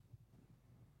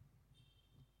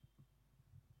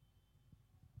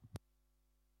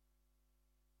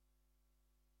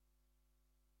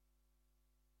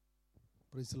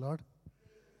Praise the Lord.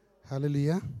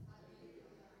 Hallelujah.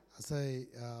 As I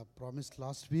promised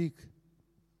last week,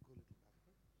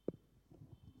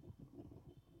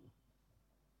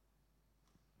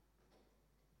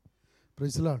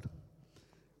 praise the Lord.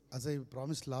 As I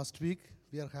promised last week,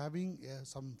 we are having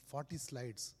some 40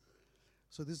 slides.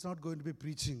 So this is not going to be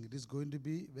preaching. It is going to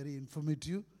be very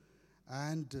informative.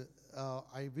 And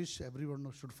I wish everyone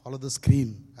should follow the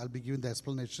screen. I'll be giving the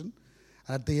explanation.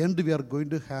 At the end, we are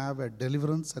going to have a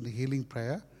deliverance and healing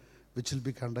prayer, which will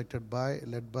be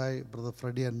led by Brother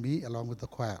Freddie and me, along with the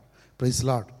choir. Praise the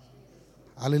Lord.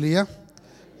 Hallelujah.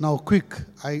 Now, quick,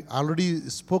 I already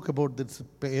spoke about these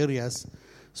areas.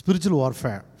 Spiritual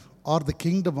warfare, or the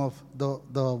kingdom of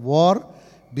the war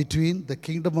between the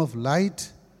kingdom of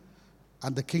light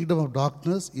and the kingdom of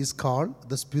darkness is called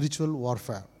the spiritual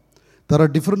warfare. There are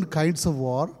different kinds of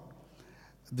war.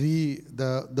 The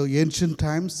ancient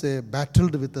times, they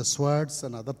battled with the swords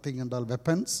and other things and all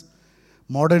weapons.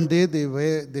 Modern day, they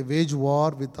wage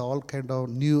war with all kind of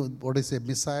new,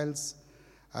 missiles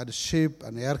and ship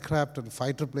and aircraft and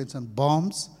fighter planes and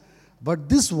bombs. But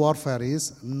this warfare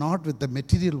is not with the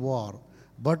material war,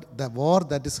 but the war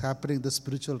that is happening in the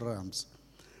spiritual realms.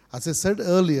 As I said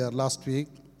earlier last week,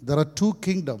 there are two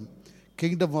kingdoms.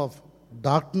 Kingdom of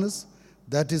darkness,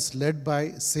 that is led by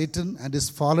Satan and his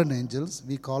fallen angels.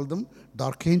 We call them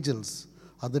dark angels,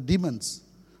 or the demons,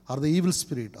 or the evil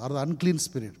spirit, or the unclean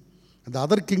spirit. And the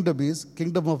other kingdom is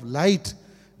kingdom of light,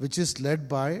 which is led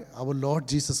by our Lord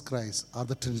Jesus Christ, or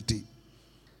the Trinity.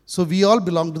 So we all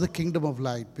belong to the kingdom of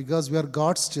light because we are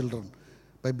God's children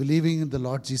by believing in the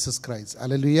Lord Jesus Christ.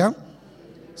 Hallelujah.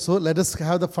 So let us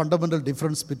have the fundamental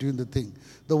difference between the thing.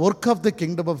 The work of the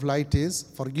kingdom of light is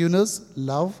forgiveness,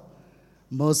 love,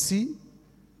 mercy,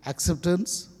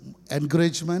 acceptance,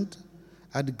 encouragement,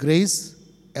 and grace.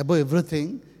 Above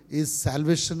everything is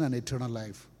salvation and eternal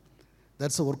life.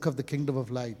 That's the work of the kingdom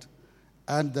of light.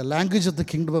 And the language of the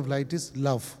kingdom of light is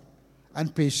love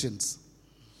and patience.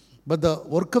 But the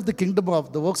works of the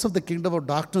kingdom of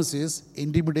darkness is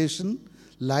intimidation,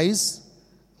 lies,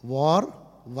 war,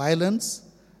 violence,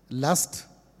 lust,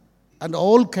 and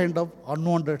all kind of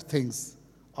unwanted things,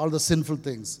 all the sinful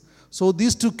things. So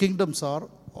these two kingdoms are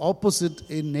opposite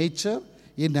in nature,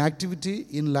 in activity,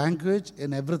 in language,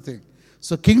 in everything.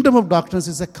 So kingdom of darkness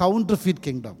is a counterfeit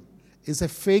kingdom. It's a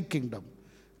fake kingdom,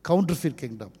 counterfeit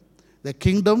kingdom. The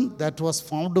kingdom that was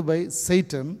founded by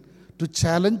Satan to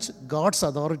challenge God's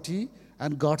authority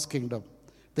and God's kingdom.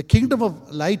 The kingdom of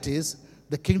light is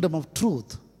the kingdom of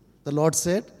truth. The Lord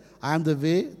said, I am the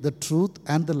way, the truth,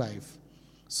 and the life.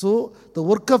 So the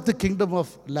work of the kingdom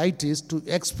of light is to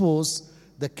expose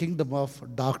the kingdom of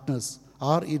darkness,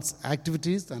 or its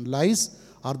activities and lies,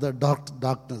 or the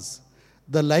darkness.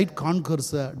 The light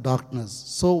conquers the darkness.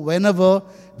 So whenever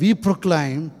we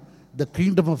proclaim the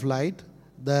kingdom of light,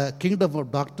 the kingdom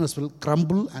of darkness will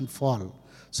crumble and fall.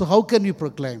 So how can you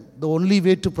proclaim? The only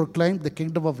way to proclaim the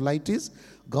kingdom of light is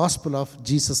gospel of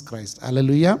Jesus Christ.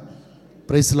 Hallelujah.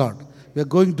 Praise the Lord. We are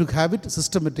going to have it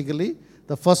systematically.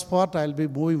 The first part I will be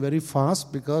moving very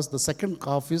fast because the second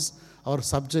half is our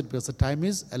subject, because the time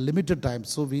is a limited time,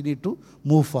 so we need to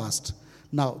move fast.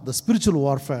 Now, the spiritual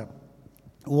warfare.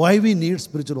 Why we need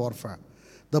spiritual warfare?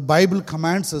 The Bible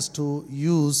commands us to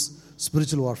use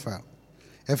spiritual warfare.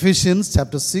 Ephesians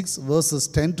chapter 6 verses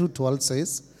 10 to 12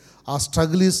 says, our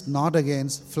struggle is not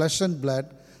against flesh and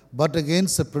blood, but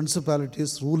against the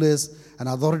principalities, rulers, and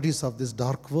authorities of this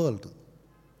dark world.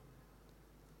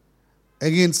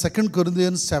 Again, 2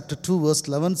 Corinthians chapter 2 verse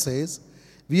 11 says,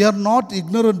 we are not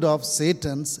ignorant of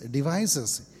Satan's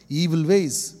devices, evil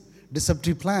ways,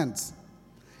 deceptive plans.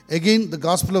 Again, the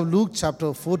Gospel of Luke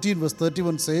chapter 14 verse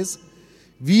 31 says,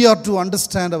 we are to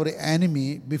understand our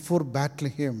enemy before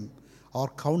battling him or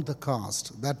count the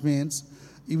cost. That means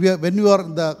when you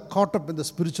are caught up in the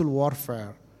spiritual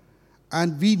warfare,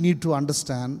 and we need to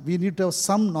understand, we need to have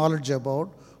some knowledge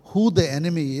about who the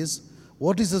enemy is,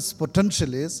 what his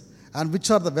potential is, and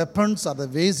which are the weapons or the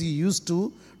ways he used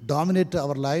to dominate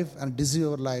our life and deceive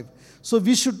our life. So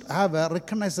we should have a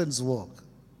reconnaissance work.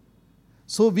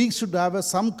 So we should have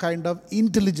some kind of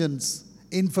intelligence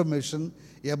information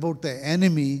about the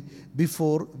enemy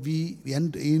before we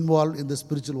get involved in the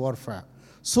spiritual warfare.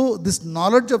 So this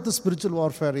knowledge of the spiritual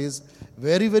warfare is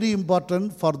very, very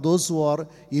important for those who are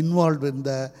involved in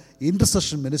the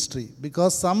intercession ministry,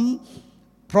 because some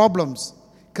problems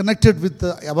connected with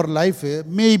our life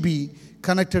may be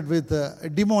connected with a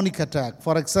demonic attack.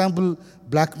 For example,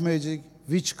 black magic,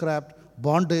 witchcraft,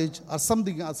 bondage, or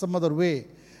something, or some other way.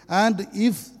 And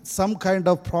if some kind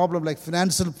of problem like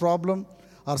financial problem,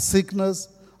 or sickness,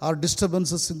 or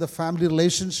disturbances in the family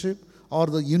relationship, or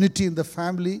the unity in the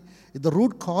family, the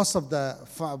root cause of the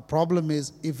problem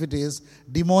is if it is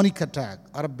demonic attack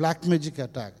or a black magic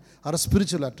attack or a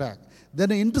spiritual attack,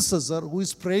 then an intercessor who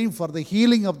is praying for the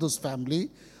healing of those family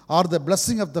or the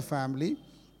blessing of the family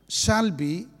shall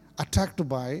be attacked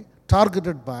by,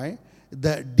 targeted by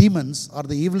the demons or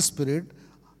the evil spirit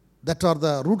that are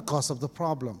the root cause of the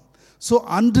problem. So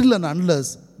until and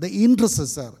unless the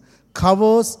intercessor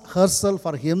covers herself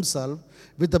or himself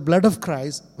with the blood of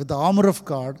Christ, with the armor of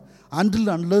God, until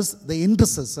and unless the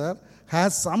intercessor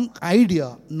has some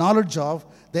idea, knowledge of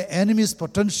the enemy's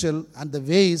potential and the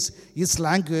ways, his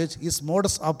language, his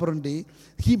modus operandi,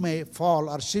 he may fall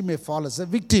or she may fall as a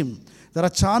victim. There are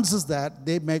chances that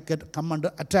they may come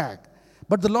under attack.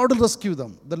 But the Lord will rescue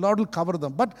them. The Lord will cover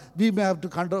them. But we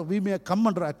may come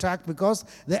under attack because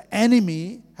the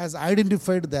enemy has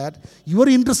identified that your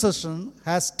intercession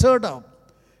has stirred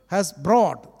up, has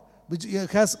brought, which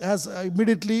has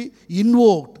immediately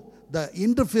invoked the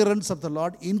interference of the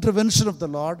Lord, intervention of the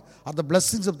Lord, or the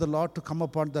blessings of the Lord to come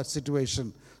upon that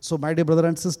situation. So, my dear brother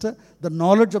and sister, the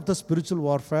knowledge of the spiritual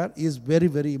warfare is very,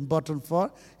 very important for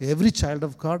every child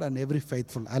of God and every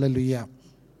faithful. Hallelujah.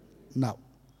 Now,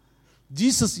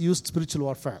 Jesus used spiritual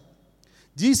warfare.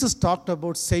 Jesus talked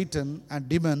about Satan and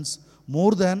demons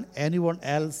more than anyone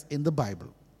else in the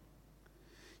Bible.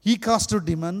 He cast out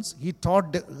demons. He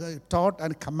taught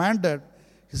and commanded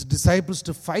his disciples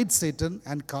to fight Satan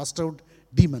and cast out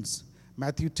demons.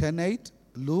 Matthew 10:8,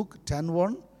 Luke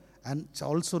 10:1, and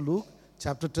also Luke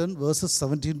chapter 10, verses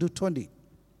 17 to 20.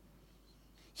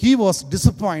 He was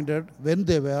disappointed when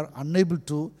they were unable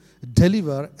to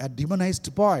deliver a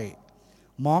demonized boy.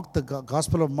 The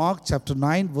Gospel of Mark chapter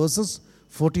 9, verses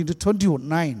 14 to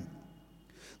 29.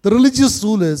 The religious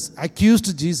rulers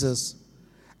accused Jesus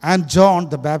and John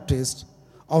the Baptist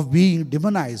of being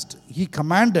demonized. He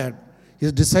commanded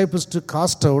his disciples to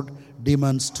cast out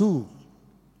demons too.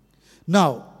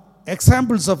 Now,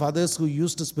 examples of others who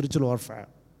used spiritual warfare.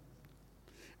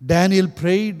 Daniel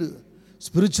prayed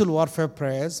spiritual warfare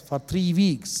prayers for 3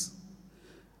 weeks.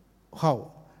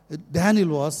 How?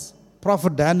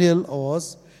 Prophet Daniel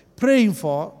was praying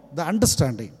for the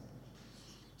understanding.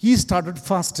 He started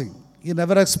fasting. He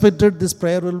never expected this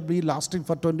prayer will be lasting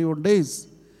for 21 days.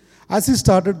 As he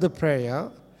started the prayer,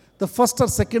 the first or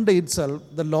second day itself,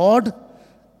 the Lord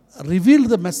revealed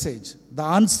the message, the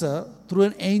answer, through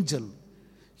an angel.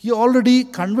 He already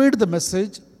conveyed the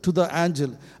message to the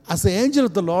angel. As the angel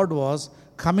of the Lord was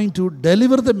coming to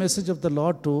deliver the message of the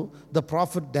Lord to the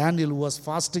prophet Daniel, who was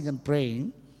fasting and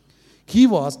praying, he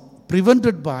was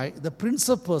prevented by the Prince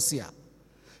of Persia.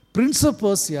 Prince of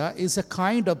Persia is a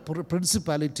kind of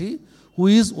principality who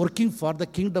is working for the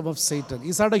kingdom of Satan.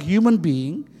 He's not a human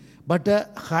being, but a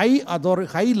hierarchically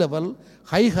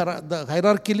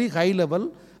high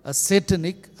level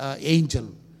satanic angel,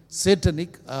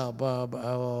 satanic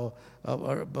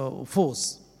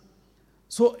force.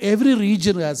 So every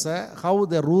region has how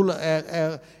they rule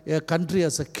a country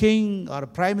as a king or a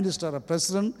prime minister or a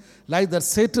president. Like that,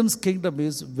 Satan's kingdom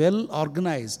is well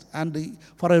organized, and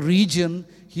for a region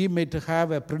he may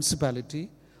have a principality,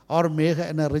 or may have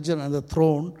in a region and a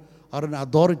throne or an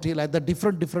authority. Like the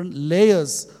different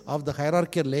layers of the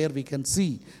hierarchical layer we can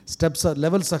see, steps or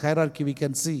levels of hierarchy we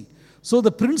can see. So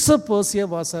the Prince of Persia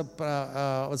was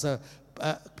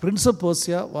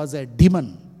a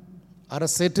demon, or a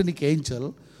satanic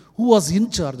angel, who was in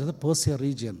charge of the Persia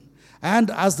region.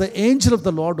 And as the angel of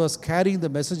the Lord was carrying the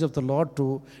message of the Lord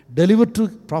to deliver to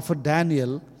prophet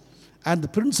Daniel, and the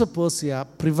Prince of Persia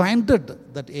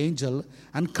prevented that angel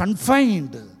and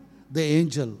confined the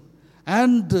angel.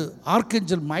 And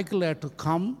Archangel Michael had to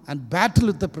come and battle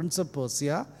with the Prince of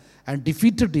Persia and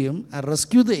defeated him and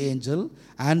rescued the angel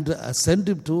and sent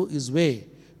him to his way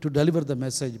to deliver the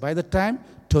message. By the time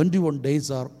 21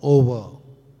 days are over.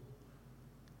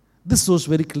 This shows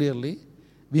very clearly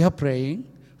we are praying,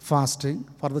 fasting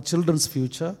for the children's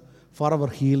future, for our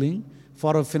healing,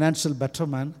 for our financial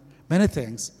betterment, many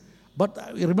things. But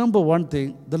remember one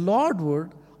thing, the Lord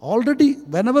would already,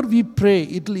 whenever we pray,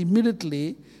 it will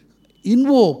immediately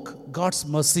invoke God's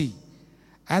mercy.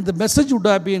 And the message would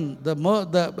have been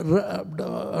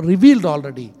revealed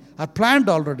already, or planned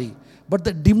already. But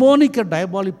the demonic and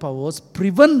diabolic powers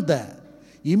prevent the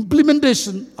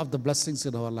implementation of the blessings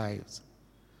in our lives.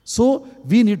 So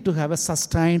we need to have a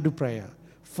sustained prayer,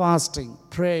 fasting,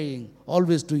 praying,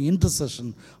 always doing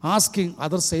intercession, asking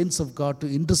other saints of God to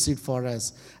intercede for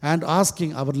us, and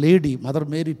asking Our Lady, Mother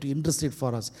Mary, to intercede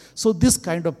for us. So this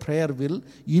kind of prayer will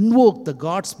invoke the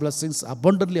God's blessings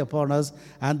abundantly upon us,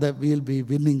 and that we will be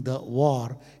winning the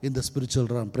war in the spiritual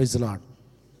realm. Praise the Lord.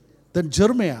 Then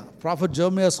Jeremiah, prophet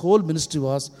Jeremiah's whole ministry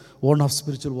was one of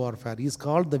spiritual warfare. He is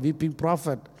called the weeping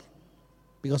prophet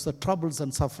because of the troubles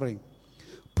and suffering.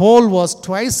 Paul was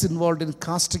twice involved in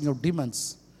casting of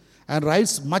demons and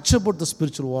writes much about the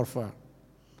spiritual warfare.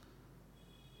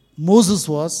 Moses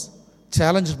was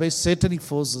challenged by satanic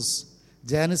forces,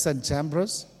 Jannes and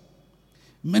Jambres.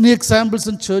 Many examples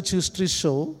in church history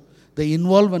show the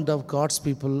involvement of God's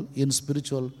people in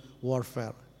spiritual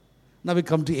warfare. Now we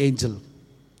come to angel.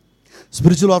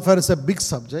 Spiritual warfare is a big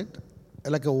subject,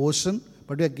 like an ocean,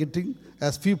 but we are getting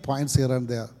a few points here and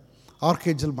there.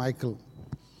 Archangel Michael.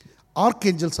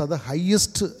 Archangels are the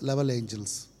highest level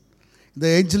angels. In the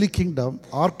angelic kingdom,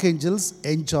 archangels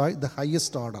enjoy the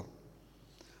highest order.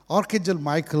 Archangel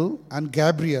Michael and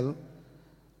Gabriel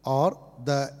are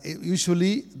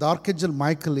usually the Archangel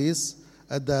Michael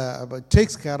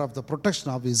takes care of the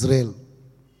protection of Israel.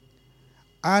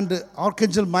 And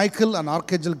Archangel Michael and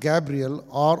Archangel Gabriel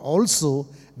are also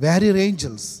warrior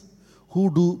angels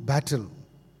who do battle.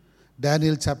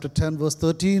 Daniel chapter 10 verse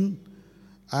 13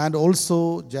 and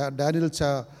also Daniel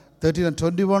 13 and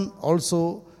 21,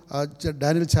 also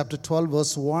Daniel chapter 12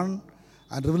 verse 1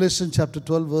 and Revelation chapter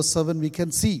 12 verse 7 we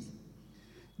can see.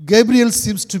 Gabriel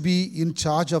seems to be in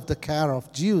charge of the care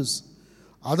of Jews.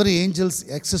 Other angels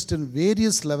exist in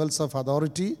various levels of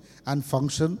authority and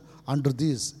function under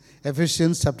these.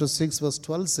 Ephesians chapter 6 verse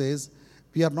 12 says,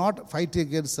 we are not fighting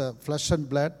against flesh and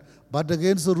blood, but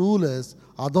against the rulers,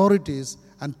 authorities,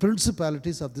 and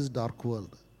principalities of this dark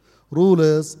world.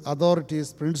 Rulers,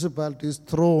 authorities, principalities,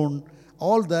 throne,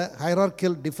 all the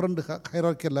different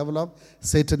hierarchical level of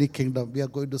satanic kingdom. We are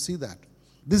going to see that.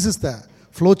 This is the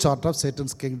flow chart of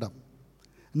Satan's kingdom.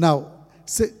 Now,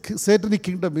 satanic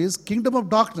kingdom is kingdom of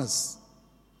darkness.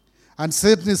 And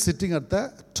Satan is sitting at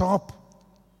the top.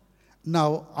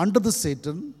 Now, under the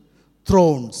Satan,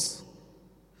 thrones.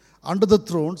 Under the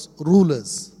thrones,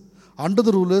 rulers. Under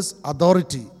the rulers,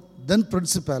 authority. Then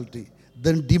principality.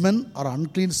 Then demon or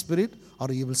unclean spirit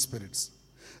or evil spirits.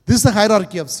 This is the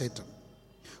hierarchy of Satan.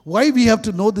 Why we have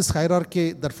to know this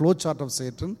hierarchy, that flow chart of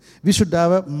Satan? We should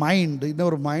have a mind, in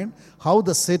our mind, how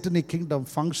the satanic kingdom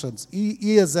functions.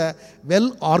 He is a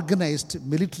well-organized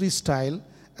military style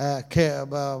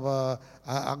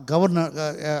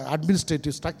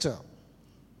administrative structure,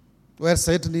 where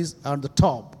Satan is on the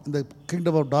top, in the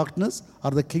kingdom of darkness or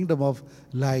the kingdom of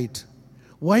light.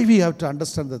 Why we have to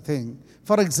understand the thing?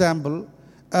 For example,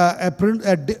 a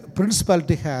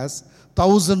principality has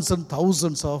thousands and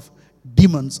thousands of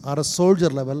demons, or a soldier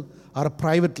level, or a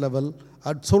private level,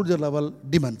 or soldier level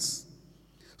demons.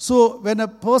 So when a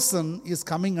person is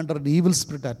coming under an evil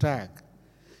spirit attack,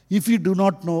 if you do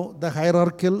not know the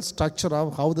hierarchical structure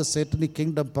of how the satanic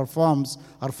kingdom performs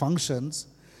or functions,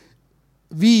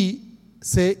 we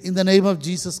say, in the name of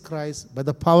Jesus Christ, by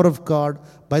the power of God,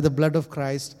 by the blood of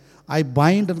Christ, I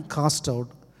bind and cast out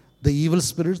the evil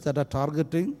spirits that are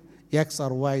targeting X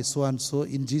or Y, so and so,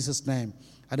 in Jesus' name.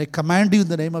 And I command you in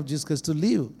the name of Jesus Christ to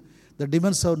leave. The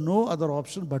demons have no other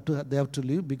option but they have to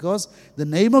leave, because the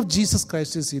name of Jesus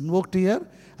Christ is invoked here,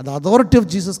 and the authority of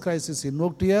Jesus Christ is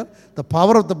invoked here, the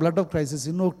power of the blood of Christ is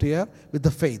invoked here with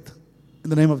the faith in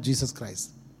the name of Jesus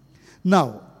Christ.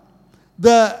 Now,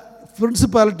 the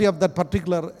principality of that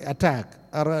particular attack,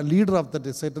 or a leader of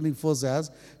the satanic force, has,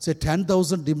 say,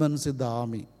 10,000 demons in the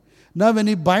army. Now, when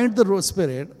he binds the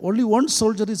spirit, only one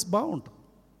soldier is bound.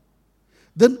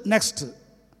 Then next,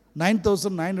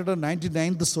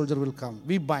 9,999 the soldier will come.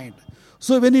 We bind.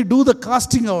 So when you do the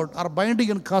casting out, or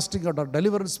binding and casting out, or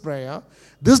deliverance prayer,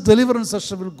 this deliverance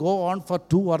session will go on for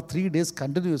 2 or 3 days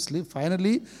continuously.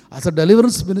 Finally, as a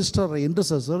deliverance minister or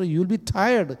intercessor, you will be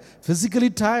tired, physically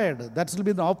tired. That will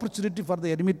be an opportunity for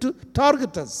the enemy to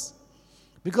target us,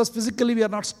 because physically we are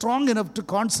not strong enough to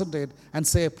concentrate and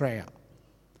say a prayer.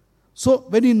 So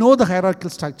when you know the hierarchical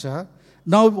structure,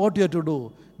 now what you have to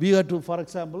do? We have to, for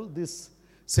example, this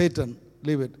Satan,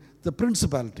 leave it, the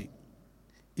principality.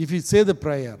 If you say the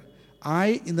prayer,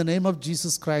 I, in the name of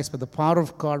Jesus Christ, by the power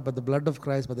of God, by the blood of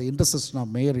Christ, by the intercession of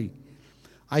Mary,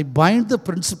 I bind the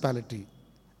principality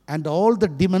and all the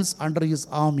demons under his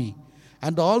army,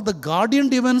 and all the guardian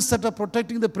demons that are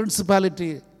protecting the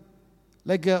principality,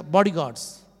 like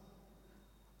bodyguards.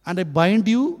 And I bind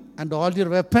you and all your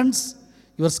weapons,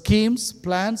 your schemes,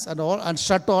 plans, and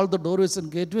shut all the doorways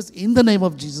and gateways in the name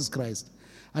of Jesus Christ.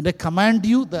 And I command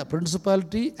you, the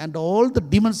principality and all the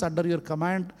demons under your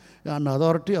command and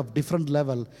authority of different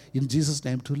level, in Jesus'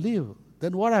 name, to leave.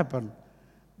 Then what happened?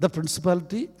 The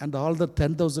principality and all the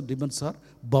 10,000 demons are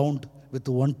bound with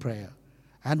one prayer.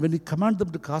 And when you command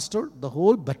them to cast out, the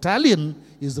whole battalion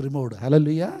is removed.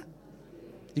 Hallelujah.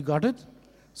 You got it?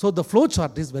 So the flow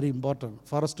chart is very important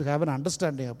for us to have an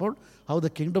understanding about how the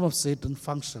kingdom of Satan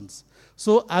functions.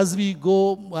 So as we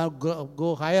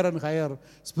go higher and higher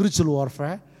spiritual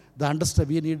warfare,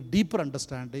 we need deeper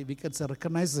understanding. We can say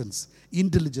reconnaissance,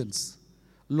 intelligence,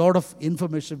 lot of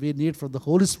information we need from the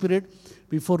Holy Spirit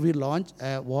before we launch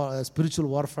spiritual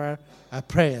warfare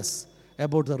prayers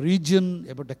about the region,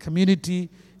 about the community,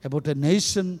 about a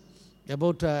nation,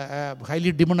 about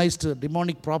highly demonized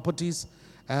demonic properties,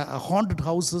 haunted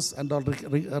houses, and all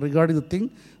regarding the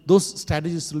thing. Those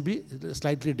strategies will be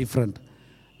slightly different.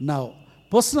 Now,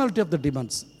 personality of the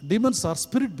demons. Demons are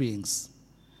spirit beings,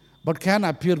 but can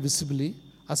appear visibly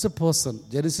as a person.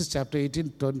 Genesis chapter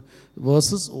 18,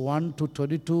 verses 1 to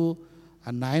 22,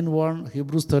 and 9:1,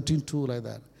 Hebrews 13:2, like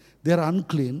that. They are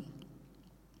unclean,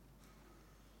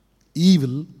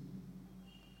 evil,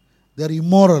 they are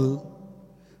immoral,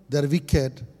 they are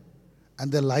wicked,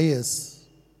 and they are liars.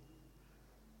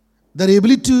 Their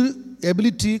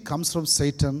ability comes from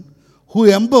Satan, who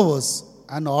empowers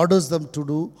and orders them to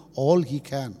do all he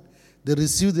can. They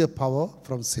receive their power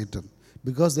from Satan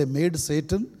because they made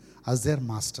Satan as their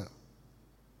master.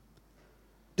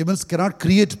 Demons cannot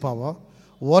create power.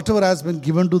 Whatever has been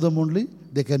given to them only,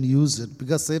 they can use it,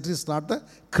 because Satan is not the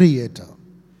creator.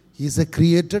 He is a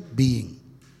created being.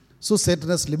 So Satan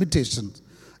has limitations.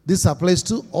 This applies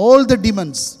to all the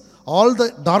demons, all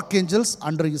the dark angels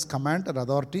under his command and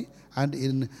authority and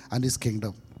his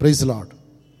kingdom. Praise the Lord.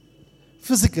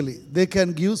 Physically, they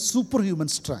can give superhuman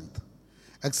strength.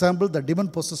 Example, the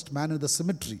demon-possessed man in the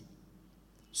cemetery.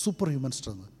 Superhuman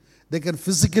strength. They can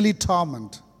physically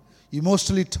torment,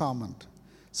 emotionally torment,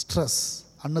 stress,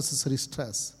 unnecessary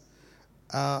stress,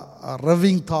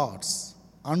 raving thoughts,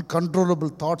 uncontrollable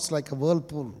thoughts like a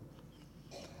whirlpool,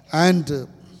 and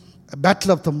a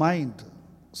battle of the mind,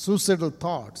 suicidal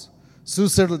thoughts,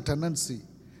 suicidal tendency,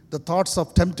 the thoughts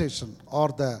of temptation, or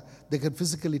they can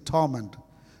physically torment.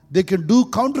 They can do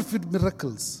counterfeit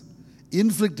miracles,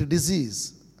 inflict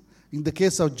disease. In the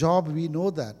case of Job, we know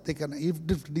that they can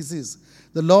inflict disease.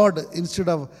 The Lord, instead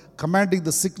of commanding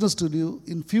the sickness to leave,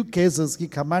 in few cases, he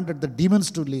commanded the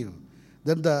demons to leave.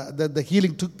 Then the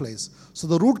healing took place. So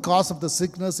the root cause of the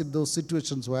sickness in those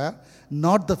situations were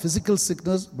not the physical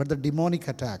sickness, but the demonic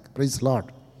attack. Praise the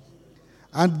Lord.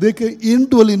 And they can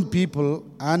indwell in people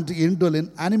and indwell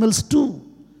in animals too.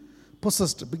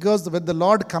 Possessed. Because when the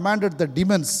Lord commanded the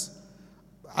demons,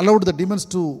 allowed the demons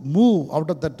to move out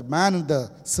of that man in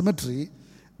the cemetery,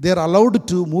 they are allowed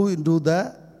to move into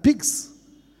the pigs.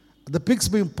 The pigs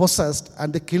being possessed,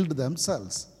 and they killed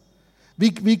themselves.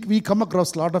 We come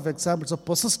across a lot of examples of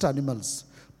possessed animals,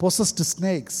 possessed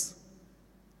snakes.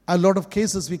 A lot of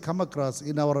cases we come across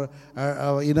in our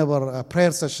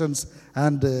prayer sessions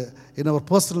and in our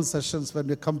personal sessions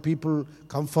when people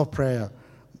come for prayer.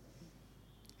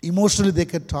 Emotionally, they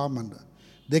can torment.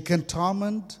 They can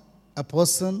torment a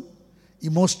person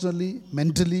emotionally,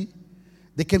 mentally.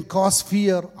 They can cause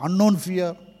fear, unknown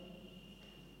fear.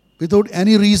 Without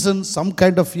any reason, some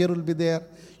kind of fear will be there.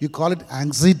 You call it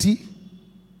anxiety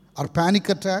or panic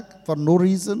attack for no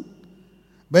reason.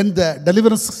 When the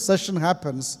deliverance session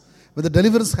happens, when the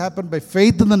deliverance happens by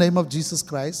faith in the name of Jesus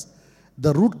Christ,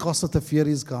 the root cause of the fear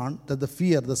is gone, that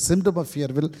the symptom of fear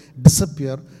will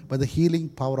disappear by the healing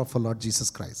power of our Lord Jesus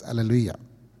Christ. Hallelujah.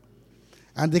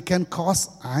 And they can cause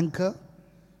anger.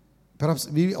 Perhaps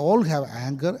we all have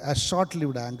anger, a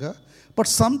short-lived anger, but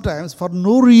sometimes for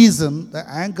no reason the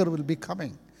anger will be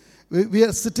coming. We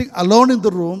are sitting alone in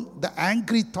the room, the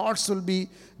angry thoughts will be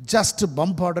just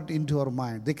bombarded into our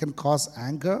mind. They can cause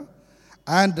anger,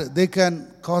 and they can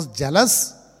cause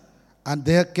jealous, and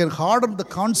they can harden the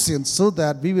conscience so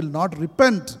that we will not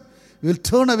repent. We will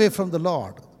turn away from the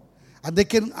Lord. And they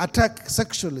can attack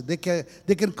sexually. They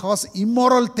can cause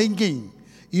immoral thinking.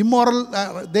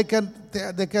 They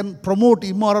can promote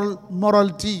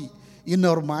immorality in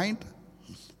our mind.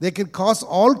 They can cause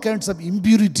all kinds of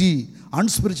impurity,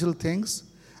 unspiritual things.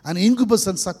 And incubus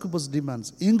and succubus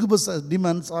demons. Incubus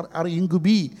demons are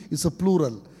incubi is a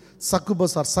plural.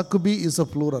 Succubus or succubi is a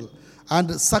plural.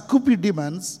 And succubi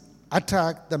demons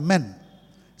attack the men,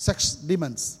 sex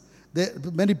demons.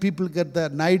 Many people get the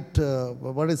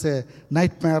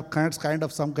nightmare kind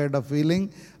of some kind of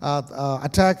feeling,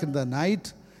 attack in the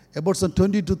night. About some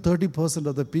 20 to 30%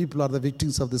 of the people are the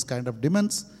victims of this kind of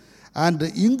demons. And the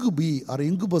incubi or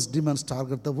incubus demons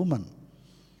target the woman.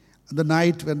 The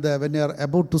night when you are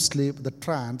about to sleep, the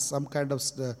trance, some kind of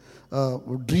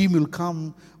dream will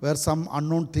come where some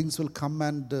unknown things will come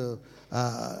and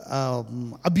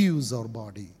abuse our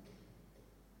body.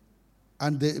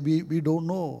 And we don't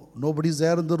know. Nobody's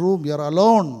there in the room. You are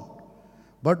alone.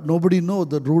 But nobody knows.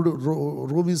 The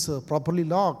room is properly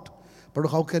locked. But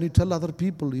how can you tell other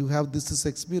people you have this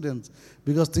experience?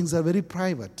 Because things are very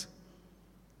private.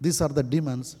 These are the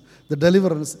demons. The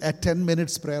deliverance, a 10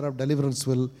 minutes prayer of deliverance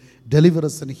will deliver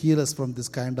us and heal us from this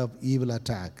kind of evil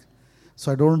attack.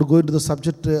 So I don't want to go into the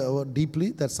subject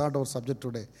deeply. That's not our subject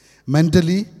today.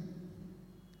 Mentally,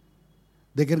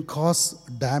 they can cause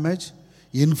damage,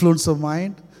 influence the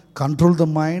mind, control the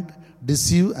mind,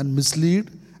 deceive and mislead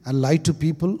and lie to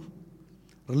people.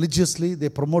 Religiously, they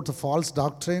promote the false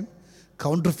doctrine,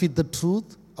 counterfeit the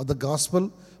truth of the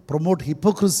gospel, promote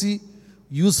hypocrisy,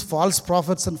 use false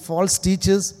prophets and false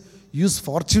teachers, use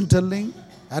fortune telling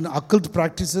and occult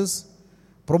practices,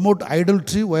 promote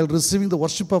idolatry while receiving the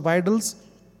worship of idols.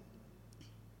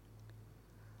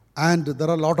 And there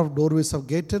are a lot of doorways of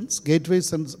gateways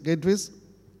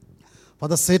for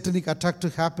the satanic attack to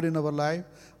happen in our life.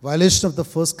 Violation of the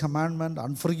first commandment,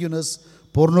 unforgiveness,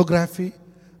 pornography,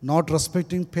 not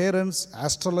respecting parents,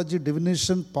 astrology,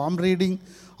 divination, palm reading,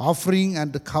 offering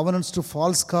and covenants to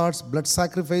false gods, blood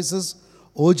sacrifices,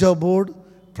 Ouija board,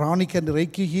 pranic and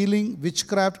Reiki healing,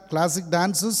 witchcraft, classic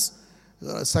dances,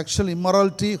 sexual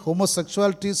immorality,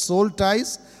 homosexuality, soul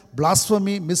ties,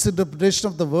 blasphemy, misinterpretation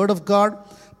of the word of God,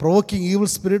 provoking evil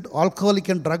spirit, alcoholic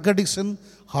and drug addiction,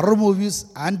 horror movies,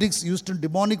 antics used in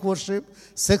demonic worship,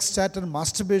 sex chat and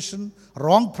masturbation,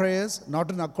 wrong prayers,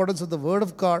 not in accordance with the word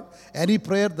of God. Any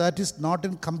prayer that is not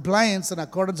in compliance and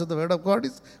accordance with the word of God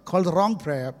is called the wrong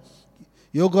prayer.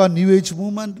 Yoga, New Age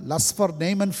movement, lust for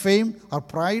name and fame or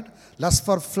pride, lust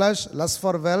for flesh, lust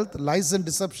for wealth, lies and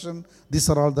deception. These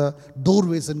are all the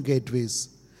doorways and gateways.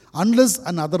 Unless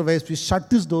and otherwise we shut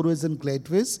these doorways and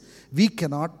gateways, we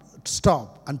cannot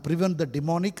stop and prevent the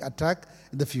demonic attack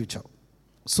in the future.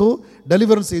 So,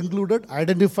 deliverance included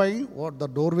identifying what the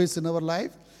doorways in our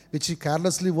life which we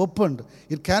carelessly opened.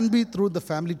 It can be through the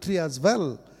family tree as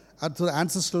well, or through the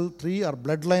ancestral tree or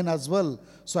bloodline as well.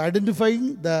 So,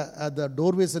 identifying the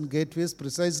doorways and gateways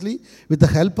precisely with the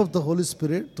help of the Holy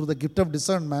Spirit through the gift of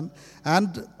discernment,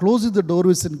 and closing the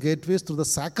doorways and gateways through the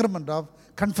sacrament of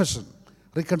confession,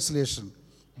 reconciliation.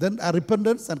 Then a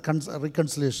repentance and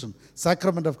reconciliation,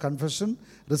 sacrament of confession,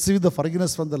 receive the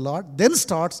forgiveness from the Lord, then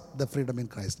starts the freedom in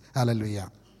Christ. Hallelujah.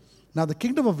 Now the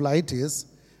kingdom of light is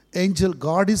angel,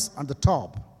 God is on the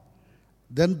top.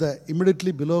 Then the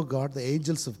immediately below God, the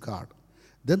angels of God.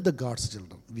 Then the God's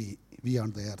children, we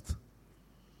on the earth.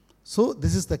 So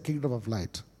this is the kingdom of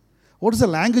light. What is the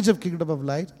language of kingdom of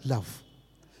light? Love.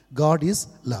 God is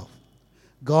love.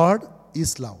 God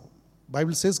is love.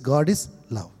 Bible says God is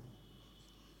love.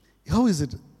 How is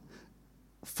it?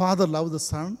 Father loves the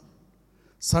Son,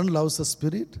 Son loves the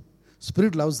Spirit,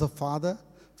 Spirit loves the Father,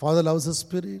 Father loves the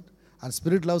Spirit, and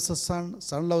Spirit loves the Son,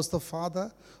 Son loves the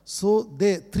Father. So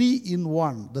they three in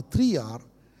one. The three are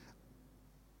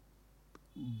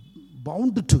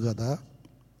bound together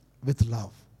with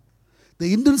love.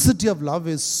 The intensity of love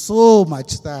is so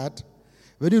much that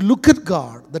when you look at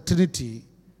God, the Trinity,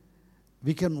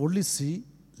 we can only see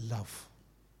love.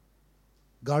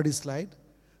 God is light.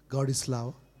 God is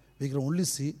love. We can only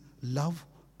see love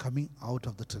coming out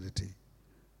of the Trinity.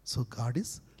 So God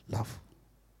is love.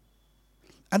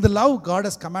 And the love God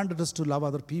has commanded us to love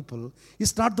other people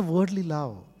is not the worldly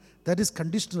love. That is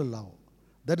conditional love.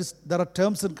 There are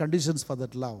terms and conditions for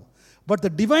that love. But the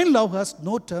divine love has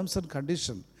no terms and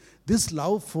condition. This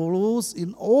love follows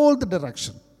in all the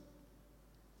direction.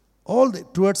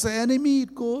 Towards the enemy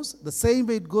it goes, the same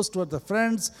way it goes towards the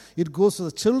friends, it goes to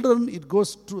the children, it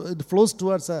flows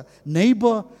towards a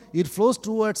neighbor, it flows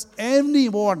towards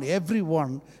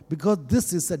everyone, because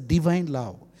this is a divine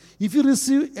love. If you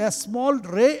receive a small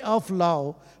ray of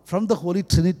love from the Holy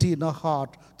Trinity in our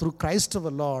heart through Christ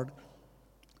our Lord,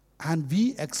 and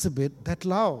we exhibit that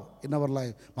love in our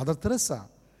life. Mother Teresa,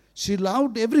 she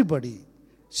loved everybody.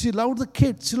 She loved the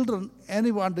kids, children,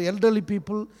 anyone, the elderly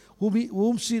people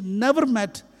whom she never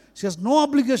met. She has no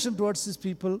obligation towards these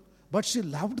people, but she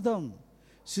loved them.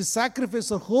 She sacrificed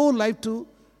her whole life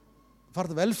for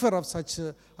the welfare of such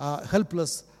a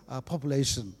helpless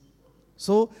population.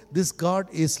 So this God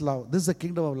is love. This is the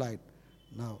kingdom of light.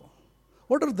 Now,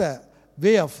 what are the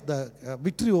way of the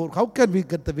victory over? How can we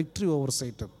get the victory over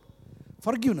Satan?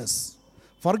 Forgiveness.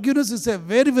 Forgiveness is a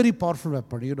very, very powerful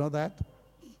weapon. You know that?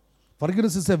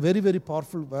 Forgiveness is a very, very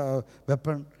powerful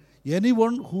weapon.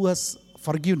 Anyone who has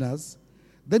forgiveness,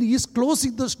 then he is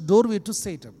closing the doorway to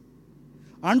Satan.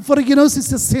 Unforgiveness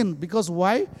is a sin, because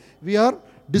why? We are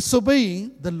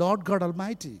disobeying the Lord God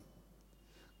Almighty.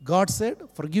 God said,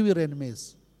 forgive your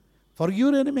enemies. Forgive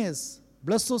your enemies.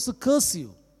 Bless those who curse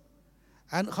you.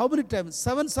 And how many times?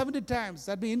 770 times.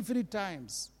 That means infinite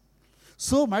times.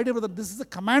 So, my dear brother, this is the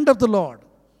command of the Lord.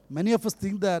 Many of us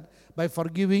think that by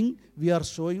forgiving, we are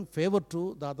showing favor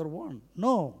to the other one.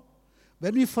 No.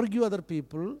 When we forgive other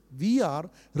people, we are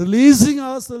releasing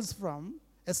ourselves from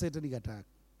a satanic attack,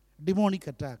 demonic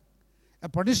attack, a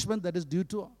punishment that is due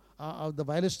to the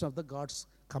violation of the God's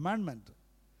commandment.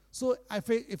 So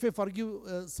if I forgive,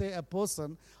 say, a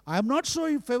person, I am not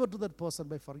showing favor to that person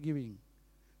by forgiving.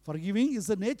 Forgiving is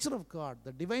the nature of God,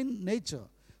 the divine nature.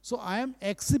 So I am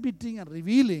exhibiting and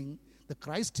revealing the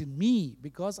Christ in me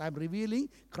because I am revealing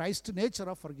Christ's nature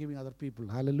of forgiving other people.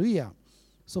 Hallelujah.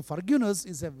 So forgiveness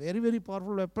is a very, very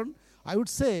powerful weapon. I would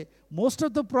say most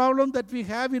of the problem that we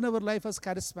have in our life as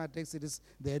charismatics, it is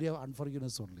the area of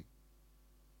unforgiveness only.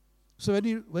 So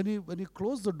when you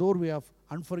close the doorway of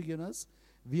unforgiveness,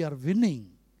 we are winning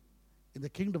in the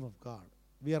kingdom of God.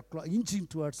 We are inching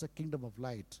towards the kingdom of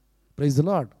light. Praise the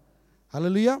Lord.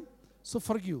 Hallelujah. So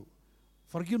forgive.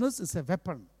 Forgiveness is a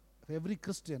weapon. Every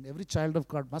Christian, every child of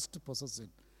God must possess it.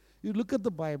 You look at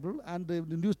the Bible and in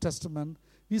the New Testament,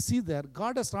 we see that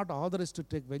God has not authorized to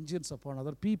take vengeance upon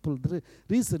other people. The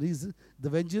reason is the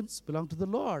vengeance belongs to the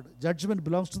Lord. Judgment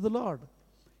belongs to the Lord.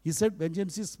 He said,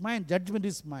 vengeance is mine, judgment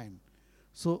is mine.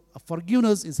 So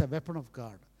forgiveness is a weapon of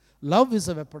God. Love is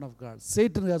a weapon of God.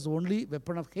 Satan has only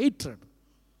weapon of hatred.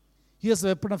 He has a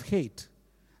weapon of hate.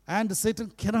 And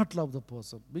Satan cannot love the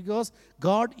person because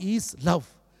God is love.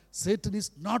 Satan is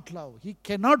not love. He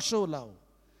cannot show love.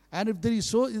 And if there is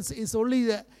show, it's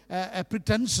only a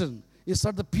pretension. It's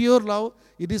not the pure love.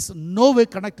 It is no way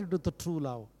connected to the true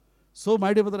love. So,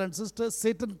 my dear brother and sisters,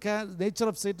 nature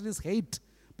of Satan is hate,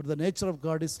 but the nature of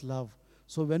God is love.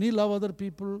 So, when you love other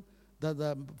people,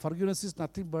 the forgiveness is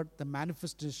nothing but the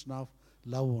manifestation of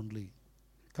love only.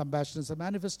 Compassion is a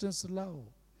manifestation of love.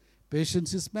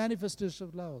 Patience is manifestation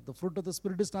of love. The fruit of the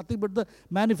Spirit is nothing but the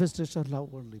manifestation of love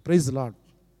only. Praise the Lord.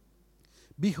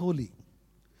 Be holy.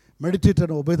 Meditate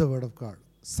and obey the word of God.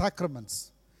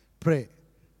 Sacraments. Pray.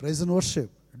 Praise and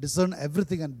worship. Discern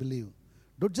everything and believe.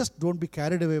 Don't be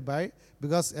carried away by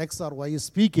because X or Y is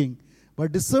speaking,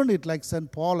 but discern it like St.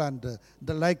 Paul and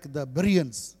like the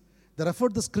Bereans. They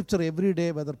referred the scripture every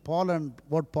day, whether Paul and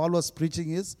what Paul was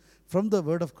preaching is from the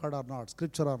word of God or not,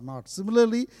 scripture or not.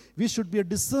 Similarly, we should be a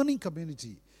discerning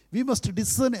community. We must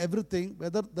discern everything,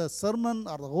 whether the sermon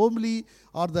or the homily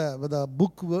or the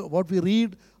book, what we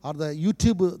read, or the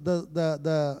YouTube,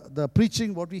 the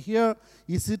preaching, what we hear,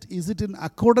 is it in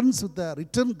accordance with the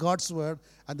written God's word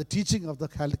and the teaching of the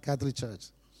Catholic Church?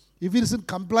 If it is in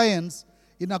compliance,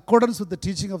 in accordance with the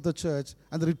teaching of the church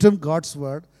and the written God's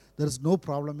word, there is no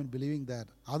problem in believing that.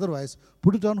 Otherwise,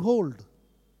 put it on hold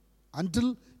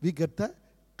until we get the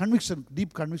conviction,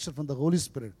 deep conviction from the Holy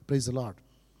Spirit. Praise the Lord.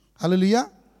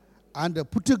 Hallelujah. And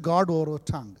put your guard over our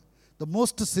tongue. The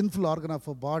most sinful organ of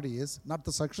our body is not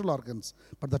the sexual organs,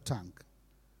 but the tongue.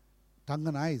 Tongue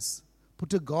and eyes.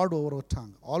 Put your guard over our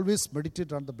tongue. Always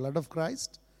meditate on the blood of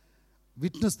Christ.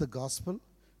 Witness the gospel.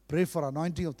 Pray for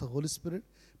anointing of the Holy Spirit.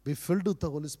 Be filled with the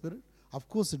Holy Spirit. Of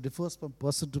course, it differs from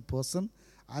person to person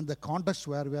and the context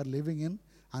where we are living in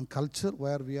and culture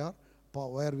where we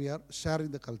are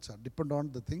sharing the culture. Depend on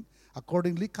the thing.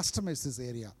 Accordingly, customize this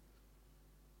area.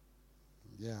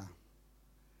 Yeah.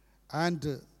 And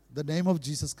the name of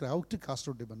Jesus Christ. How to cast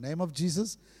out demon? Name of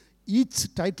Jesus.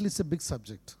 Each title is a big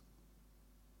subject.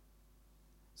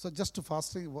 So just to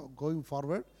fasting, going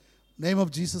forward. Name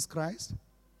of Jesus Christ.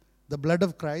 The blood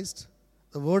of Christ.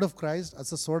 The word of Christ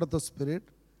as a sword of the Spirit.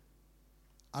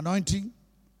 Anointing.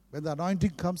 When the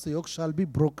anointing comes, the yoke shall be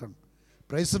broken.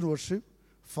 Praise and worship.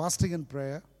 Fasting and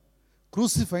prayer.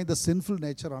 Crucifying the sinful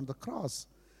nature on the cross.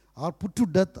 Or put to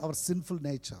death our sinful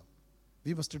nature.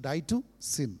 We must die to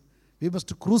sin. We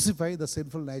must crucify the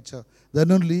sinful nature.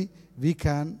 Then only we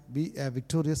can be a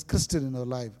victorious Christian in our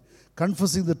life.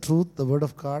 Confessing the truth, the word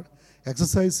of God.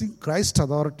 Exercising Christ's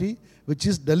authority, which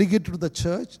is delegated to the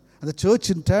church. And the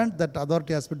church in turn, that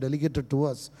authority has been delegated to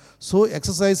us. So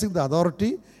exercising the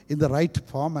authority in the right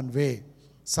form and way.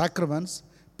 Sacraments,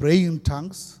 praying in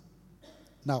tongues.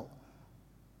 Now,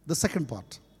 the second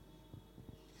part.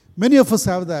 Many of us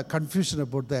have the confusion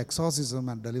about the exorcism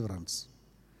and deliverance.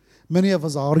 Many of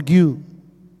us argue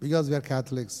because we are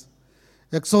Catholics.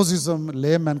 Exorcism,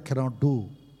 layman cannot do.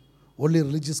 Only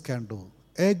religious can do.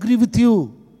 I agree with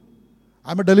you.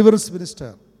 I'm a deliverance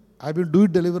minister. I've been doing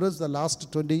deliverance the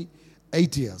last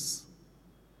 28 years.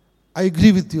 I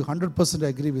agree with you, 100% I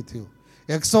agree with you.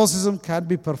 Exorcism can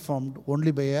be performed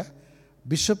only by a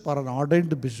bishop or an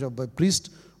ordained bishop, by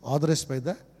priest authorized by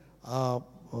the,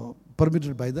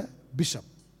 permitted by the bishop.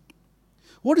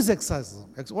 What is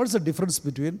exorcism? What is the difference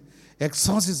between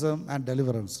exorcism and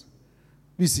deliverance?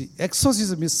 We see,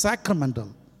 exorcism is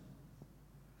sacramental,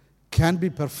 can be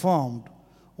performed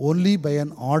only by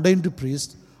an ordained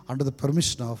priest under the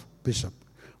permission of bishop.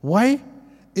 Why?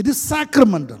 It is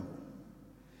sacramental.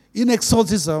 In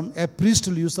exorcism, a priest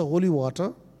will use the holy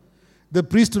water, the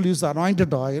priest will use the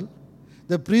anointed oil,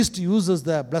 the priest uses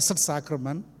the blessed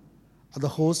sacrament of the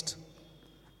host,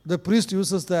 the priest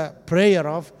uses the prayer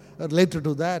of related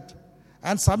to that,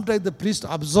 and sometimes the priest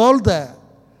absolves the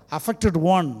affected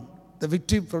one, the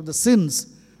victim from the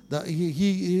sins.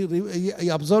 He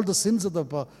absolves the sins of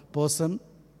the person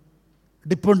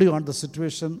depending on the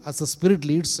situation as the Spirit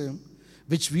leads him,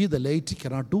 which we, the laity,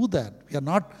 cannot do that.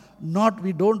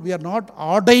 We are not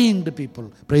ordained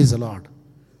people. Praise the Lord.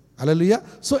 Hallelujah.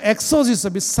 So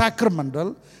exorcism is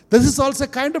sacramental. This is also a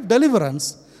kind of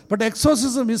deliverance, but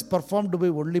exorcism is performed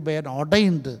only by an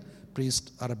ordained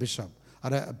priest or a bishop,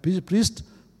 or a priest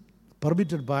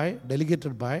delegated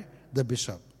by the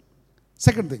bishop.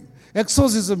 Second thing,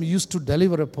 exorcism used to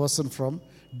deliver a person from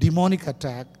demonic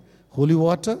attack. Holy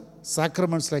water,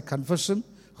 sacraments like confession,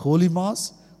 holy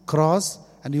mass, cross,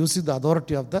 and using the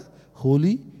authority of the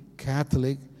Holy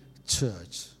Catholic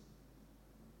Church.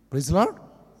 Praise the Lord.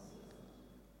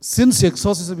 Since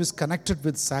exorcism is connected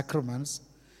with sacraments,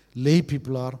 lay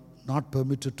people are not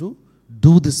permitted to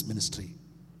do this ministry.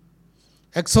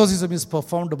 Exorcism is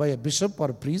performed by a bishop or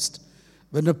a priest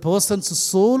when a person's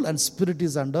soul and spirit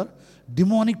is under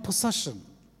demonic possession.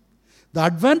 The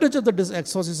advantage of the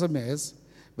exorcism is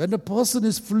when a person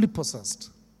is fully possessed.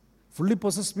 Fully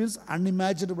possessed means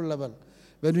unimaginable level.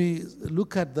 When we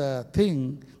look at the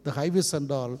thing, the highways and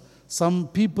all, some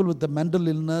people with the mental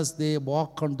illness, they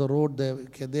walk on the road,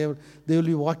 they will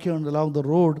be walking along the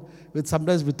road with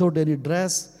sometimes without any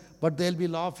dress, but they'll be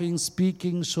laughing,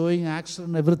 speaking, showing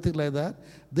action, everything like that.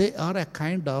 They are a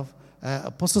kind of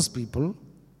possessed people.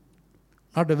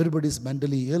 Not everybody is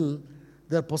mentally ill.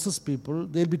 They are possessed people.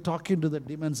 They'll be talking to the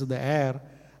demons in the air,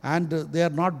 and they are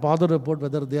not bothered about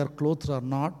whether they are clothed or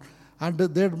not. And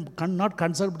they are not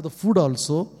concerned with the food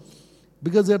also,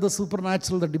 because they are the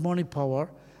supernatural, the demonic power.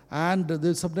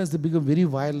 And sometimes they become very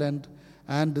violent,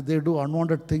 and they do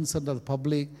unwanted things in the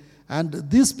public. And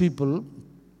these people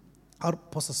are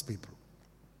possessed people.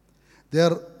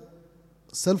 Their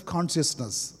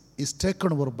self-consciousness is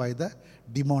taken over by the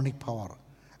demonic power,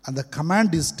 and the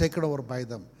command is taken over by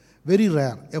them. Very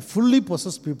rare. A fully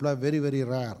possessed people are very, very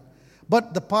rare.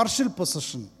 But the partial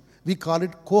possession, we call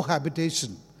it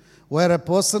cohabitation, where a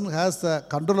person has the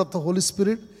control of the Holy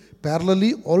Spirit,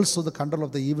 parallelly also the control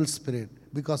of the evil spirit.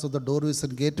 Because of the doorways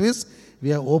and gateways, we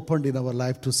have opened in our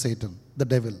life to Satan, the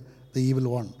devil, the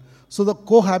evil one. So the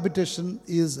cohabitation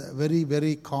is very,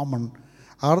 very common.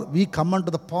 Or we come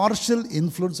under the partial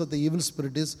influence of the evil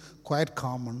spirit is quite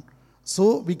common.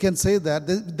 So we can say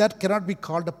that cannot be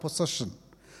called a possession.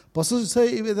 Possession,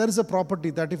 say there is a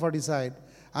property, 30-40 side,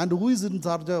 and who is in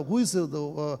charge of, who is in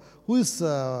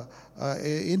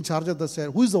charge of the side?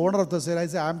 Who is the owner of the side? I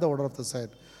say, I am the owner of the side.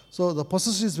 So the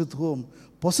possession is with whom?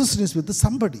 Possession is with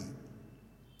somebody.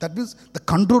 That means the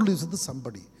control is with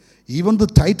somebody. Even the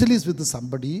title is with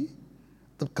somebody,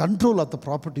 the control of the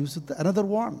property is with another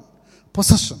one.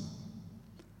 Possession.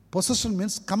 Possession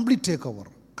means complete takeover,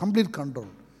 complete control,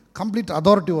 complete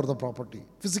authority over the property,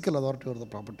 physical authority over the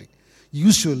property.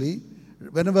 Usually,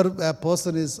 whenever a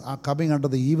person is coming under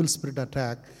the evil spirit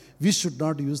attack, we should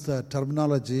not use the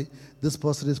terminology, this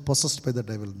person is possessed by the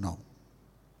devil. No.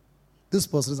 This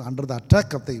person is under the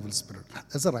attack of the evil spirit.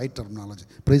 That's the right terminology.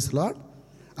 Praise the Lord.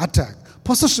 Attack.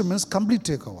 Possession means complete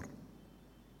takeover.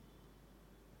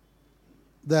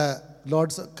 The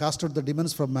Lord cast out the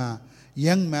demons from a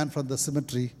young man from the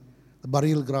cemetery, the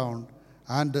burial ground,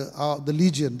 and the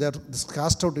legion, they are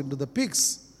cast out into the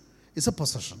pigs. It's a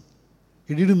possession.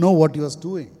 He didn't know what he was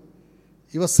doing.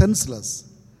 He was senseless.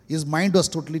 His mind was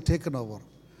totally taken over.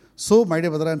 So, my dear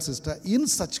brother and sister, in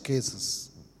such cases,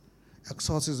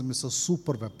 exorcism is a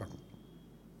super weapon.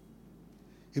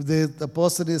 If the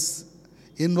person is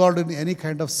involved in any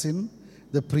kind of sin,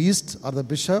 the priest or the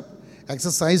bishop,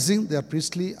 exercising their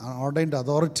priestly and ordained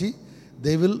authority,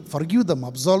 they will forgive them,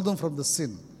 absolve them from the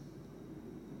sin.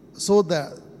 So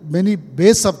the many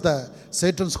base of the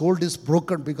Satan's hold is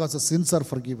broken because the sins are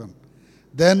forgiven.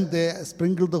 Then they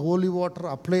sprinkle the holy water,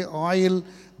 apply oil,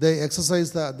 they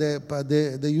exercise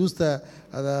they use the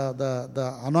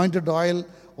anointed oil,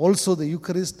 also the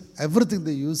Eucharist, everything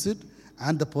they use it,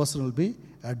 and the person will be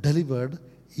delivered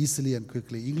easily and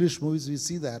quickly. English movies we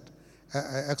see that,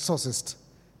 exorcist,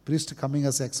 priest coming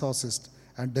as exorcist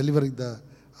and delivering the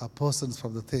persons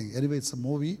from the thing. Anyway, it's a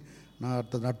movie, not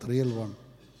the real one.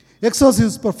 Exorcism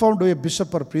is performed by a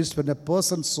bishop or priest when a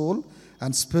person's soul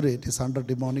and spirit is under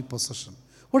demonic possession.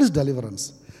 What is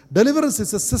deliverance? Deliverance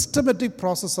is a systematic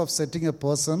process of setting a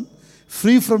person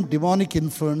free from demonic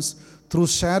influence through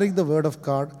sharing the word of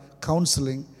God,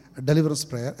 counseling, deliverance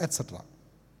prayer, etc.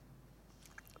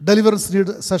 Deliverance need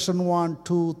session 1,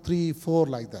 2, 3, 4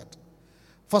 like that.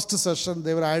 First session,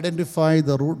 they will identify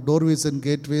the doorways and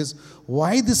gateways,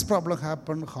 why this problem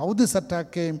happened, how this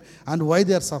attack came, and why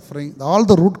they are suffering. All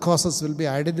the root causes will be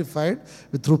identified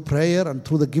through prayer and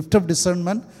through the gift of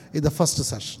discernment in the first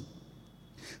session.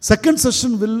 Second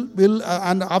session will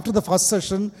and after the first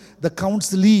session, the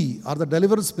counselee or the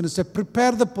deliverance minister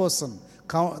prepare the person.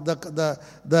 The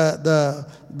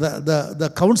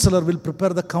counselor will prepare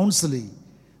the counselee,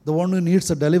 the one who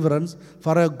needs a deliverance,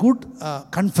 for a good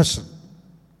confession.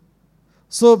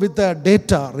 So with the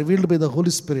data revealed by the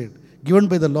Holy Spirit, given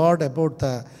by the Lord about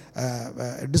the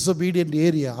disobedient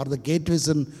area or the gateways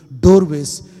and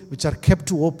doorways which are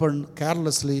kept open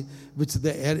carelessly, which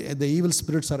the evil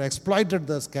spirits are exploited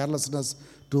this carelessness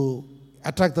to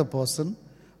attack the person.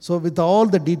 So with all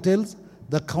the details,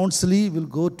 the counselee will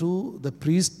go to the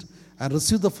priest and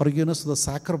receive the forgiveness of the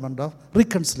sacrament of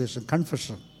reconciliation,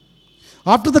 confession.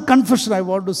 After the confession, I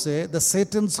want to say, the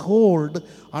Satan's hold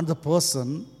on the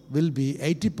person will be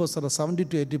 80% or 70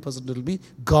 to 80% will be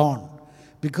gone,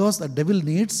 because the devil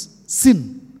needs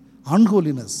sin,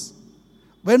 unholiness.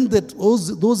 When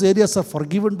those areas are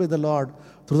forgiven by the Lord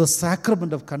through the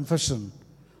sacrament of confession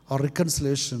or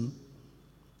reconciliation,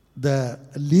 the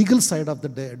legal side of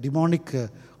the demonic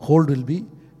hold will be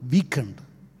weakened.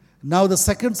 Now the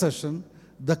second session,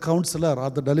 the counselor or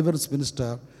the deliverance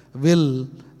minister will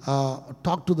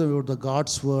talk to them about the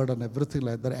God's word and everything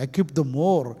like that, equip them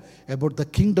more about the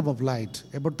kingdom of light,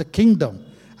 about the kingdom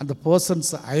and the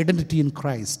person's identity in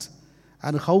Christ,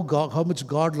 and how much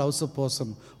God loves a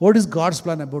person. What is God's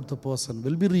plan about the person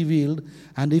will be revealed,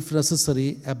 and if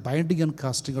necessary, a binding and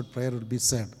casting out prayer will be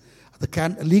said.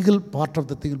 The legal part of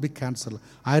the thing will be cancelled.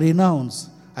 I renounce,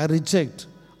 I reject,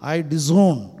 I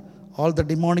disown all the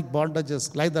demonic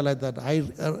bondages, like that.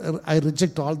 I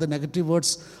reject all the negative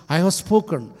words I have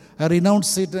spoken. I renounce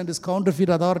Satan and his counterfeit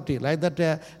authority, like that.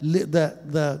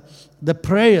 The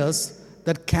prayers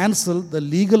that cancel the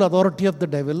legal authority of the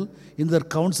devil in their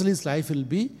counselee's life will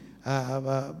be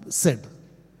said.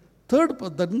 Third,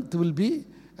 then will be,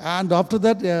 and after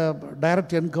that,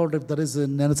 direct encounter, if there is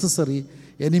necessary,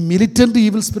 any militant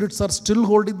evil spirits are still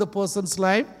holding the person's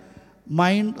life,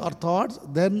 mind or thoughts,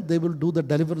 then they will do the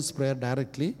deliverance prayer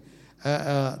directly.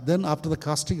 Then after the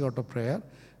casting out of prayer,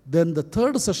 then the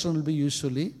third session will be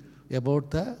usually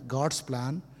about the God's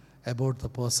plan about the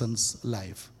person's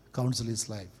life, counselee's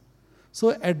life.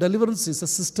 So a deliverance is a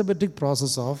systematic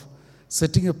process of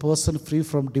setting a person free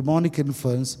from demonic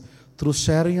influence through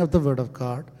sharing of the word of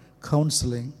God,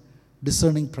 counseling,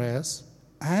 discerning prayers,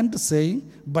 and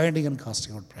saying, binding and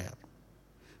casting out prayer.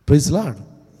 Praise the Lord.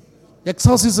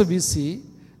 Exorcism we see,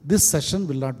 this session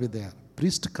will not be there.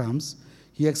 Priest comes,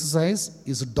 he exercises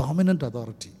his dominant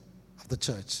authority of the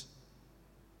church.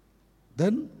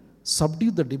 Then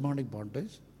subdue the demonic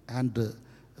bondage and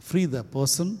free the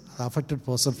person, the affected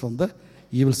person, from the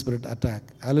evil spirit attack.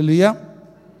 Hallelujah.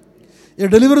 A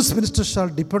deliverance minister shall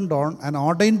depend on an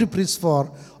ordained priest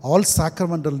for all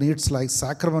sacramental needs like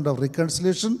sacrament of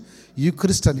reconciliation,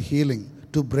 Eucharist and healing,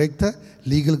 to break the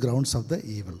legal grounds of the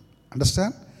evil.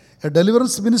 Understand? A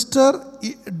deliverance minister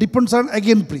depends on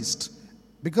again priest,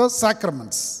 because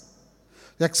sacraments.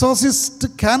 The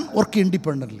exorcist can work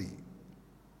independently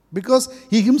because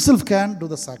he himself can do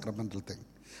the sacramental thing.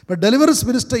 But deliverance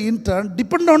minister in turn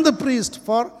depend on the priest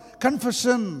for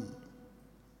confession,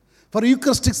 for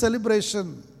Eucharistic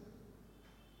celebration.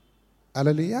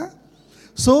 Hallelujah.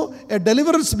 So a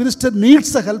deliverance minister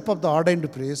needs the help of the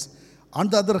ordained priest. On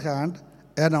the other hand,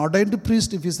 an ordained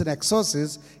priest, if he is an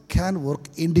exorcist, can work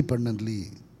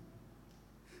independently.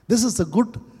 This is a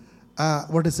good,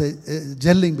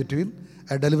 gelling between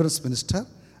a deliverance minister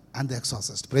and the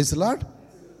exorcist. Praise the Lord.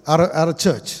 Or a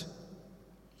church.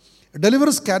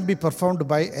 Deliverance can be performed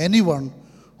by anyone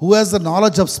who has the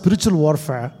knowledge of spiritual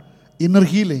warfare, inner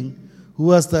healing,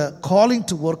 who has the calling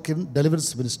to work in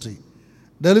deliverance ministry.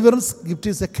 Deliverance gift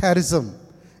is a charism,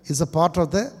 is a part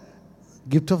of the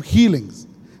gift of healings.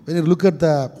 When you look at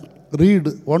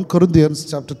read 1 Corinthians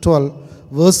chapter 12,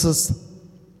 verses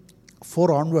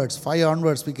 4 onwards, 5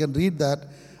 onwards, we can read that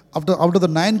after the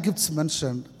 9 gifts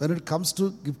mentioned, when it comes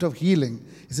to gift of healing,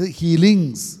 it says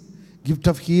healings, gift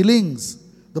of healings.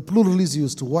 The plural is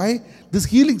used. Why? These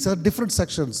healings are different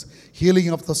sections. Healing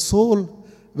of the soul,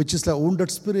 which is the wounded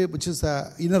spirit, which is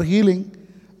the inner healing,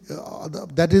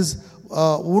 that is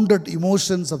wounded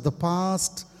emotions of the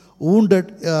past,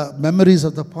 wounded memories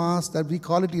of the past, that we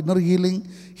call it inner healing.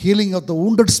 Healing of the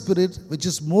wounded spirit, which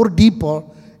is more deeper.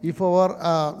 If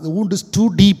the wound is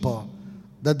too deeper,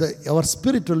 that our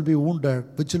spirit will be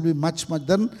wounded, which will be much,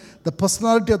 then the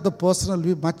personality of the person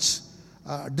will be much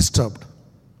disturbed.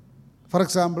 For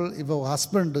example, if a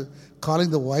husband calling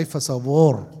the wife as a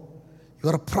whore, you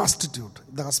are a prostitute.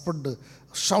 The husband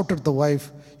shouted at the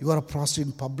wife, you are a prostitute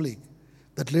in public.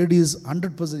 That lady is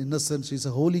 100% innocent. She is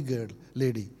a holy girl,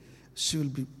 lady. She will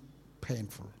be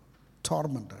painful,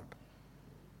 tormented.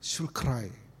 She will cry.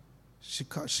 She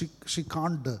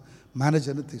can't manage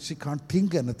anything. She can't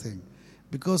think anything.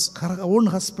 Because her own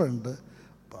husband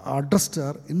addressed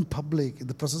her in public, in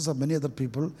the presence of many other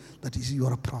people, that you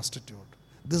are a prostitute.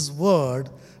 This word,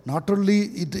 not only,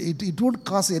 it won't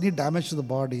cause any damage to the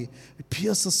body, it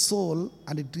pierces the soul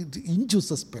and it injures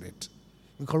the spirit.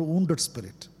 We call it wounded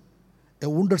spirit. A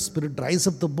wounded spirit dries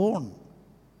up the bone.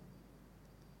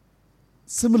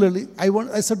 Similarly,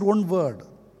 I said one word.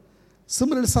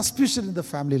 Similarly, suspicion in the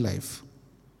family life.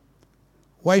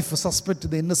 Wife suspects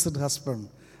the innocent husband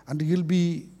and he'll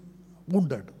be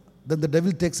wounded. Then the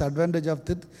devil takes advantage of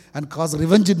it and causes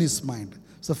revenge in his mind.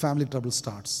 So family trouble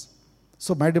starts.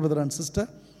 So my dear brother and sister,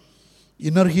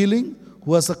 inner healing,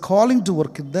 who has a calling to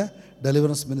work in the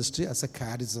deliverance ministry as a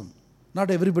charism.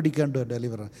 Not everybody can do a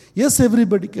deliverance. Yes,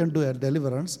 everybody can do a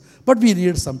deliverance, but we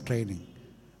need some training.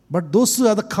 But those who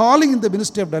have the calling in the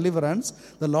ministry of deliverance,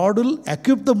 the Lord will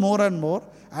equip them more and more,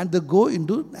 and they go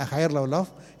into a higher level of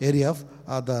area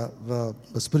of the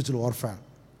spiritual warfare.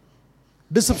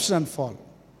 Deception and fall.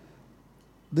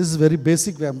 This is very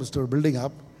basic way I'm still building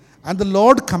up. And the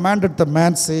Lord commanded the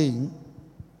man, saying,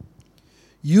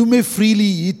 you may freely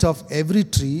eat of every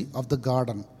tree of the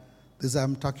garden. This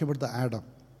I'm talking about the Adam.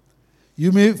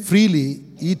 You may freely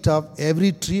eat of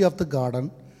every tree of the garden,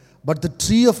 but the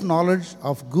tree of knowledge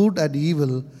of good and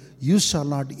evil you shall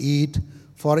not eat,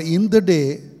 for in the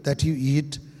day that you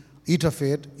eat of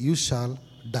it, you shall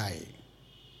die.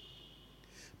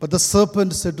 But the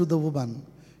serpent said to the woman,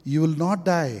 you will not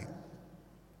die.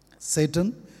 Satan,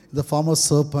 in the form of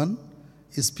serpent,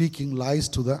 is speaking lies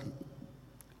to the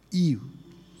Eve.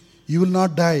 You will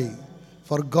not die,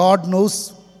 for God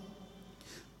knows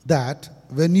that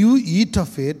when you eat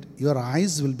of it, your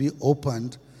eyes will be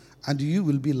opened, and you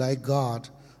will be like God,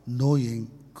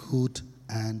 knowing good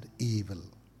and evil.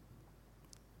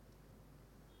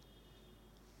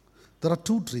 There are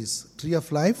two trees, tree of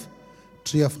life,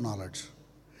 tree of knowledge.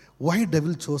 Why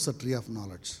devil chose a tree of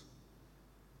knowledge?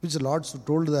 Which the Lord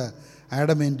told the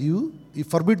Adam and Eve, he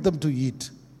forbid them to eat.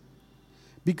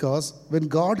 Because when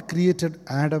God created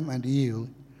Adam and Eve,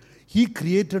 he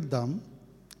created them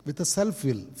with a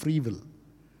self-will, free will.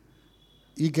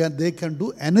 They can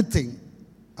do anything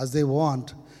as they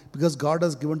want, because God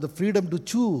has given the freedom to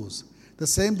choose. The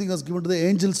same thing was given to the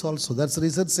angels also. That's the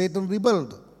reason Satan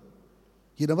rebelled.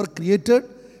 He never created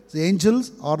the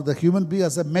angels or the human being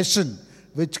as a machine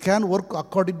which can work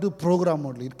according to program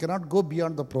only. It cannot go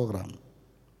beyond the program.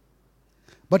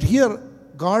 But here,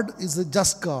 God is a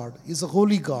just God. He is a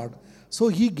holy God. So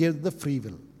he gave the free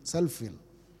will, self-will.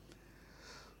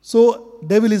 So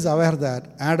devil is aware that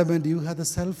Adam and Eve have the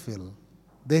self-will.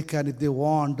 They can, if they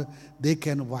want, they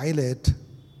can violate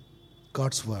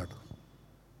God's word.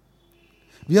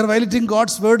 We are violating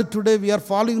God's word today. We are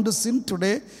falling into sin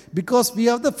today because we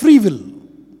have the free will.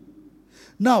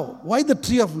 Now, why the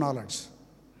tree of knowledge?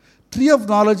 Tree of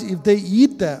knowledge, if they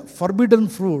eat the forbidden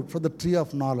fruit from the tree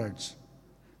of knowledge,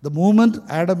 the moment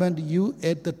Adam and Eve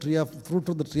ate the fruit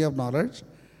from the tree of knowledge,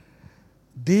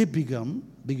 they become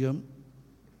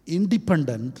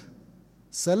independent,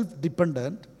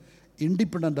 self-dependent,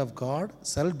 independent of God,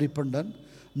 self-dependent,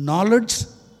 knowledge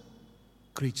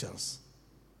creatures.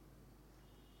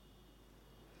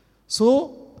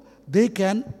 So they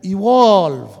can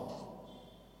evolve.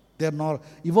 They are not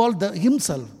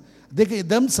himself. They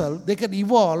can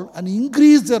evolve and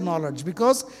increase their knowledge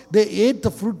because they ate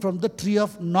the fruit from the tree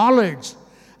of knowledge,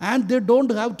 and they don't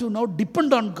have to now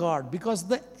depend on God because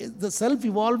the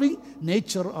self-evolving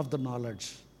nature of the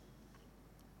knowledge.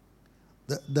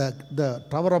 The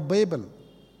Tower of Babel,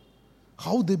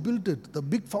 how they built it, the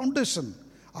big foundation,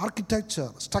 architecture,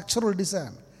 structural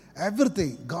design,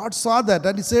 everything. God saw that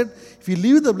and he said, if you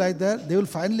leave them like that, they will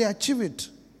finally achieve it.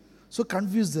 So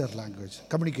confuse their language,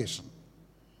 communication.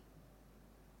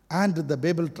 And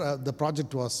the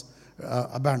project was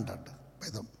abandoned by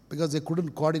them because they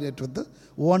couldn't coordinate with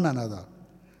one another.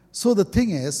 So the thing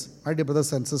is, my dear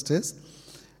brothers and sisters,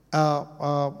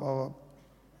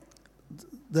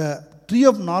 the tree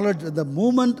of knowledge, the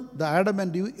moment the Adam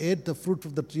and Eve ate the fruit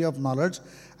of the tree of knowledge,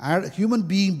 a human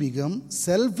being became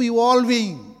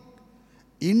self-evolving,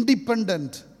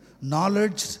 independent,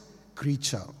 knowledge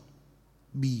creature,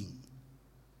 being.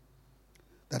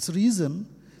 That's the reason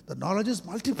the knowledge is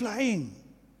multiplying.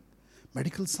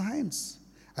 medical science,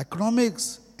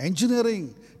 economics,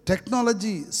 engineering,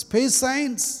 technology, space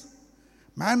science.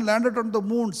 Man landed on the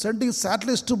moon, sending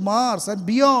satellites to Mars and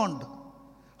beyond.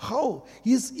 How?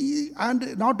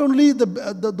 And not only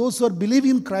those who are believing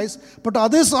in Christ, but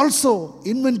others also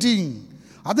inventing.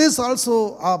 Others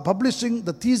also are publishing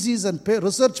the theses and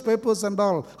research papers and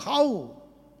all. How?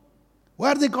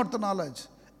 Where they got the knowledge?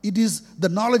 It is the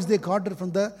knowledge they got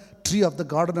from the tree of the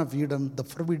Garden of Eden, the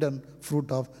forbidden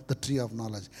fruit of the tree of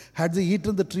knowledge. Had they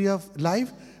eaten the tree of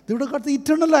life, they would have got the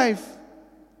eternal life.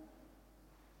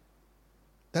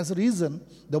 That's the reason.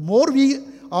 The more we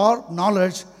are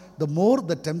knowledge, the more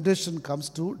the temptation comes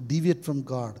to deviate from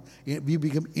God. We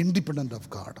become independent of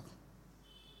God.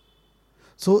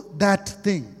 So that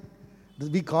thing,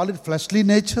 we call it fleshly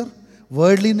nature,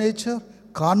 worldly nature,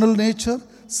 carnal nature,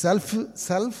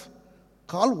 self,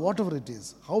 call whatever it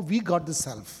is. How we got the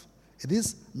self. It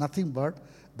is nothing but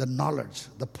the knowledge,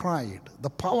 the pride, the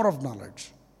power of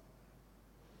knowledge.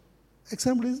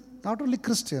 Example is not only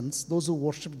Christians, those who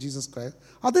worship Jesus Christ,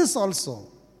 others also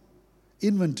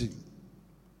inventing,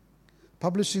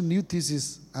 publishing new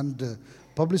theses and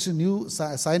publishing new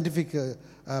scientific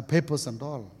papers and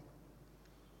all.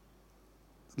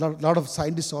 Lot of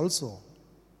scientists also,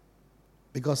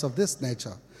 because of this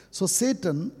nature. So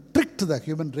Satan tricked the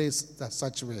human race in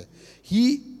such a way.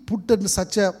 He put it in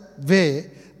such a way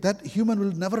that human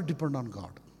will never depend on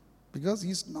God, because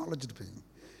he is knowledgeable.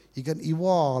 He can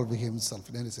evolve himself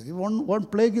in any sense. If one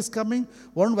plague is coming,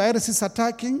 one virus is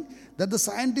attacking, then the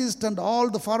scientists and all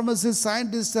the pharmacists,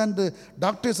 scientists and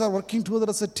doctors are working together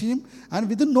as a team, and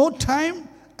within no time,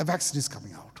 a vaccine is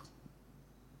coming out.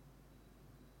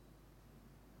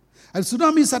 And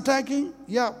tsunami is attacking,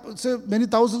 so many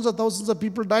thousands of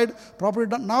people died, property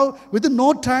done. Now, within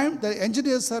no time, the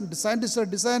engineers and the scientists are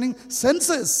designing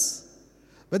sensors.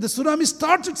 When the tsunami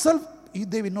starts itself,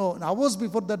 they will know hours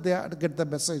before that they have to get the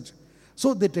message.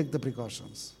 So they take the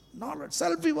precautions. Knowledge,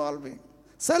 self-evolving,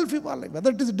 whether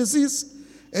it is disease,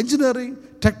 engineering,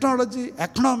 technology,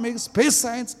 economics, space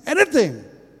science, anything.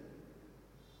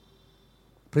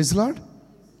 Praise the Lord.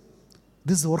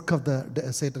 This is the work of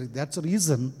the Satan. That's the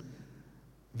reason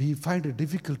we find it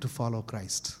difficult to follow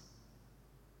Christ.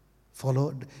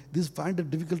 Find it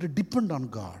difficult to depend on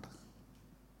God.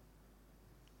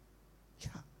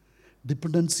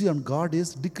 Dependency on God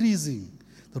is decreasing.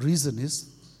 The reason is,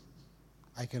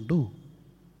 I can do.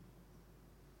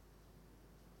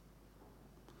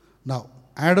 Now,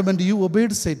 Adam and Eve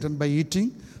obeyed Satan by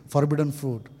eating forbidden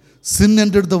fruit. Sin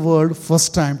entered the world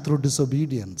first time through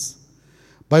disobedience.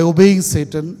 By obeying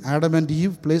Satan, Adam and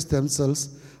Eve placed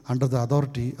themselves under the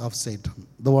authority of Satan.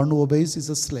 The one who obeys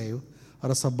is a slave or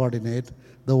a subordinate.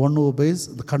 The one who obeys,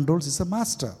 the controls, is a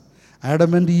master.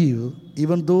 Adam and Eve,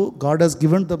 even though God has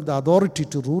given them the authority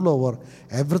to rule over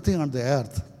everything on the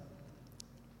earth,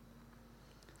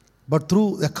 but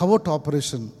through a covert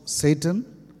operation, Satan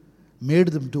made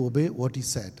them to obey what he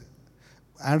said.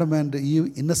 Adam and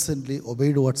Eve innocently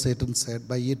obeyed what Satan said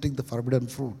by eating the forbidden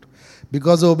fruit.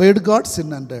 Because they obeyed God,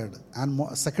 sin entered.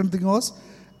 And second thing was,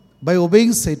 by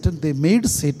obeying Satan, they made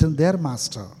Satan their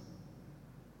master.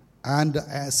 And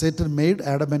Satan made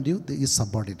Adam and Eve his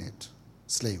subordinate,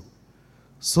 slave.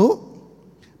 So,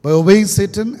 by obeying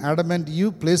Satan, Adam and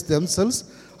Eve placed themselves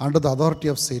under the authority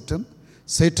of Satan.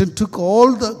 Satan took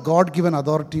all the God-given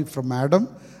authority from Adam,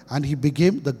 and he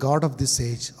became the God of this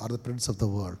age, or the prince of the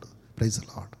world. Praise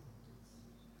the Lord.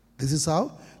 This is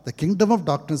how the kingdom of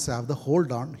darkness have the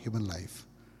hold on human life,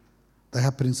 the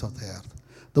happenings of the earth.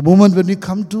 The moment when we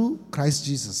come to Christ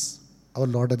Jesus, our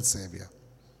Lord and Savior,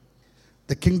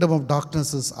 the kingdom of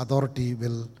darkness's authority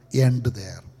will end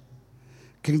there.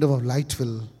 Kingdom of light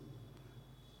will,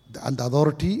 and the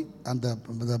authority and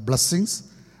the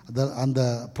blessings and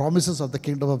the promises of the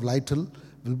kingdom of light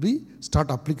will be start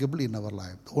applicable in our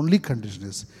life. The only condition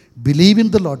is believe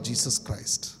in the Lord Jesus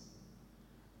Christ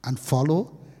and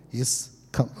follow his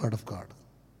word of God.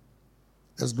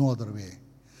 There's no other way.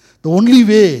 The only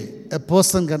way a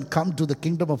person can come to the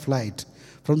kingdom of light,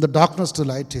 from the darkness to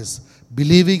light, is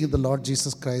believing in the Lord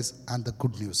Jesus Christ and the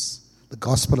good news, the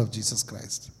gospel of Jesus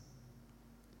Christ.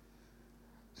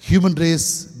 Human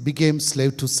race became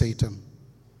slave to Satan.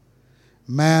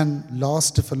 Man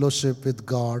lost fellowship with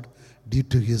God due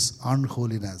to his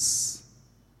unholiness.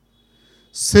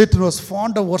 Satan was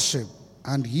fond of worship,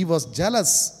 and he was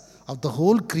jealous of the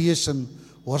whole creation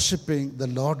worshipping the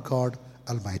Lord God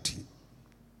Almighty.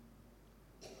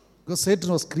 Because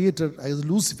Satan was created as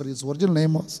Lucifer, his original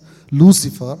name was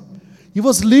Lucifer. He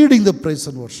was leading the praise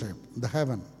and worship in the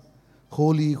heaven.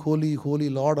 Holy, holy, holy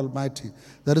Lord Almighty.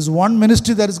 There is one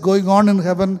ministry that is going on in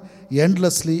heaven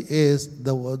endlessly, is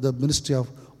the ministry of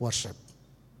worship.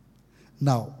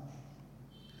 Now,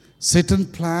 Satan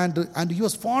planned, and he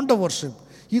was fond of worship.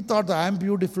 He thought that I am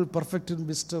beautiful, perfect in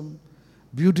wisdom,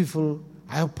 beautiful,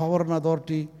 I have power and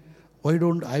authority. Why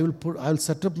don't I will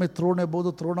set up my throne above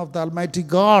the throne of the Almighty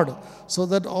God, so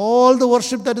that all the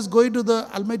worship that is going to the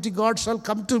Almighty God shall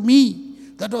come to me.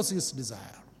 That was his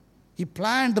desire. He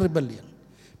planned rebellion,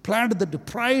 planned the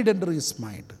pride under his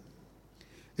mind.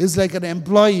 It's like an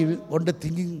employee one day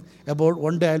thinking about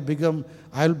one day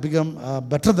I'll become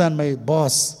better than my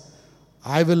boss.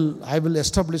 I will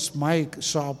establish my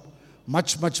shop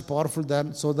much powerful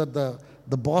than, so that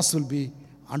the boss will be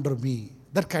under me.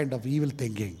 That kind of evil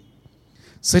thinking.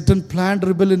 Satan planned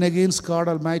rebellion against God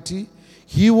Almighty.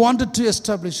 He wanted to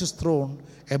establish his throne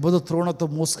above the throne of the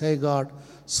Most High God,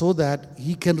 so that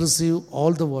he can receive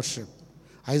all the worship.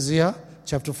 Isaiah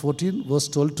chapter 14 verse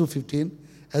 12 to 15.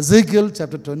 Ezekiel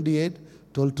chapter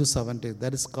 28 12 to 17.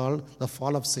 That is called the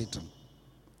fall of Satan.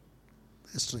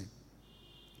 History.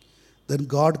 Then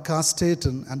God cast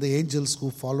Satan and the angels who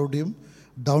followed him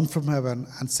down from heaven,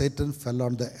 and Satan fell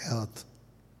on the earth.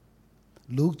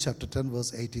 Luke chapter 10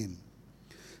 verse 18.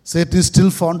 Satan is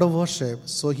still fond of worship,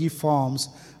 so he forms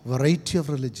variety of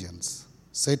religions.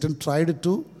 Satan tried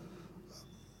to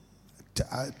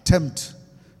tempt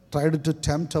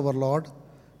our Lord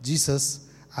Jesus,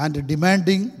 and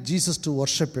demanding Jesus to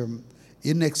worship him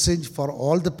in exchange for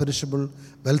all the perishable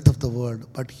wealth of the world,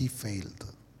 but he failed.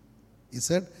 He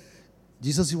said,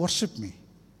 Jesus, you worship me.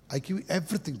 I give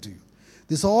everything to you.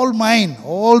 This is all mine.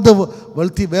 All the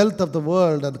wealthy wealth of the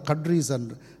world and countries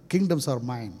and kingdoms are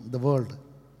mine, the world.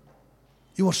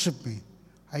 You worship me.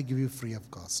 I give you free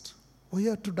of cost. Why you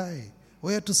have to die?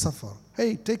 Why you have to suffer?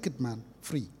 Hey, take it, man,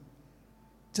 free.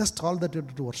 Just all that you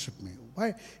have to worship me.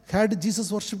 Why? Had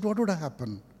Jesus worshipped, what would have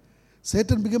happened?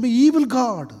 Satan became an evil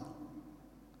God.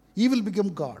 Evil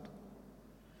became God.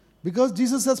 Because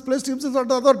Jesus has placed himself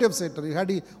under the authority of Satan. Had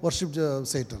he worshipped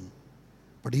Satan.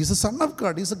 But he is a son of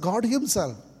God. He is a God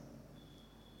himself.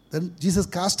 Then Jesus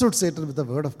cast out Satan with the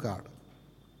word of God.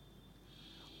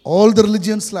 All the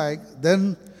religions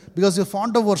then because you're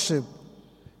fond of worship,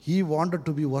 he wanted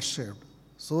to be worshipped.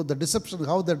 So the deception,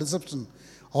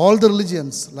 all the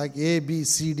religions like A, B,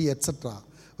 C, D, etc.,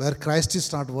 where Christ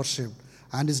is not worshipped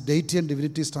and his deity and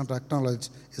divinity is not acknowledged,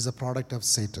 is a product of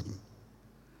Satan.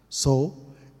 So,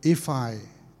 if I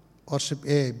worship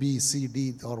A, B, C,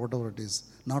 D, or whatever it is,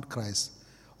 not Christ,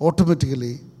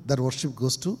 automatically that worship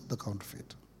goes to the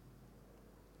counterfeit.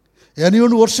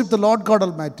 Anyone who worship the Lord God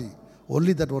Almighty,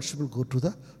 only that worship will go to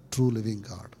the true living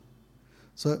God.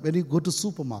 So when you go to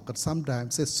supermarket,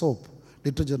 sometimes say soap,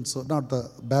 detergent soap, not the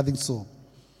bathing soap.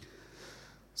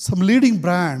 Some leading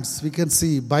brands we can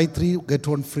see buy 3 get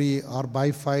 1 free, or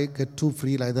buy 5 get 2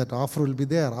 free, like that offer will be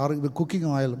there. Or even cooking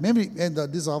oil, maybe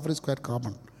this offer is quite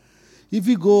common. If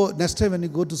you go next time when you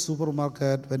go to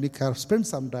supermarket, when you can spend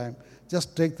some time,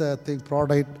 just take the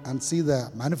product and see the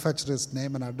manufacturer's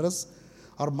name and address,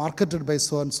 or marketed by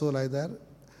so and so, like that.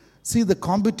 See the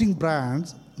competing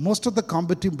brands. Most of the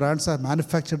competing brands are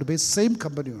manufactured by same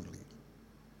company only.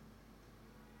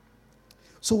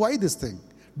 So why this thing?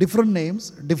 Different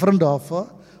names, different offer.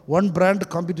 One brand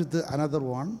competes with another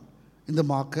one in the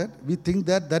market. We think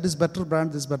that is better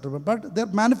brand, this better brand. But they're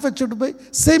manufactured by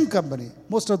same company,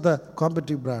 most of the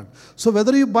competing brand. So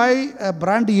whether you buy a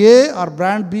brand A or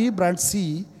brand B, brand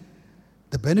C,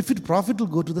 the profit will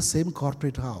go to the same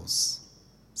corporate house.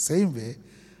 Same way,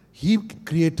 he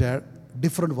created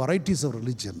different varieties of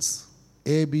religions.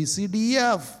 A, B, C, D, E,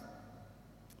 F.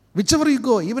 Whichever you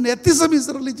go, even atheism is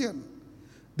a religion.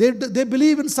 They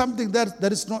believe in something, there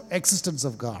is no existence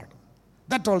of God.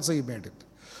 That also he made it.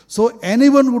 So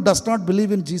anyone who does not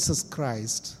believe in Jesus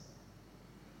Christ,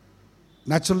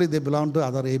 naturally they belong to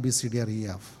other A, B, C, D, or E,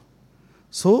 F.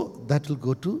 So that will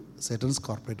go to Satan's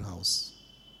corporate house.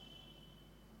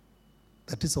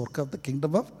 That is the work of the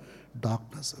kingdom of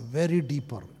darkness. Very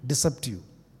deeper, deceptive,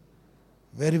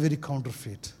 very, very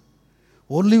counterfeit.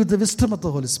 Only with the wisdom of the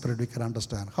Holy Spirit we can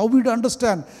understand. How we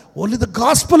understand? Only the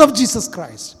gospel of Jesus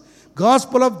Christ.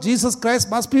 Gospel of Jesus Christ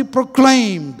must be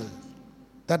proclaimed.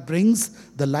 That brings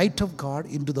the light of God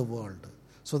into the world,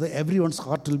 so that everyone's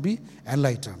heart will be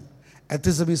enlightened.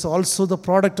 Atheism is also the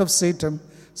product of Satan,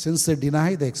 since they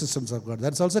deny the existence of God.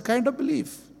 That's also a kind of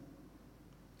belief.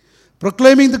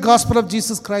 Proclaiming the gospel of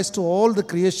Jesus Christ to all the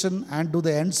creation and to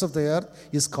the ends of the earth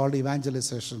is called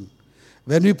evangelization.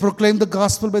 When we proclaim the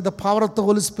gospel by the power of the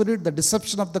Holy Spirit, the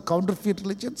deception of the counterfeit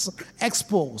religions are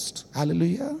exposed.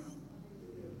 Hallelujah.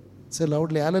 Say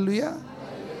loudly, hallelujah.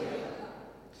 Hallelujah.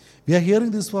 We are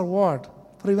hearing this for what?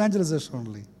 For evangelization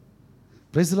only.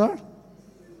 Praise the Lord.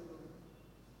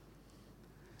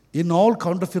 In all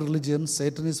counterfeit religions,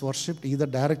 Satan is worshipped either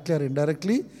directly or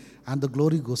indirectly, and the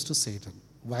glory goes to Satan.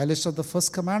 Violation of the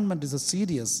first commandment is a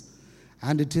serious,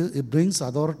 and it brings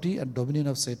authority and dominion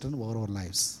of Satan over our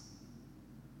lives.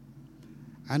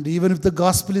 And even if the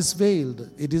gospel is veiled,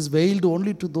 it is veiled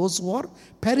only to those who are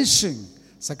perishing.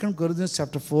 2 Corinthians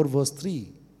chapter 4, verse 3.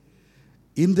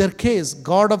 In their case,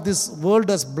 God of this world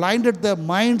has blinded the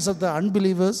minds of the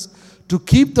unbelievers to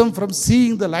keep them from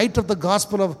seeing the light of the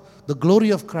gospel of the glory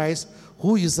of Christ,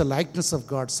 who is the likeness of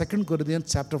God. 2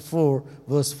 Corinthians chapter 4,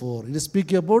 verse 4. It is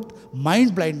speaking about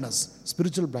mind blindness,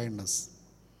 spiritual blindness.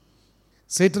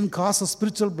 Satan causes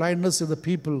spiritual blindness in the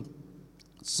people,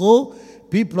 so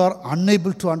people are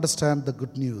unable to understand the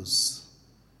good news.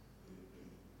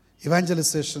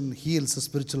 Evangelization heals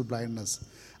spiritual blindness.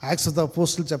 Acts of the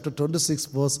Apostles chapter 26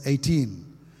 verse 18.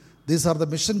 These are the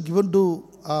mission given to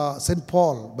St.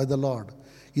 Paul by the Lord.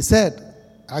 He said,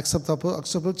 Acts of the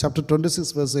Apostles chapter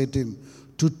 26 verse 18,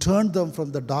 to turn them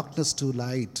from the darkness to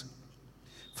light,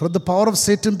 from the power of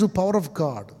Satan to power of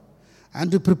God,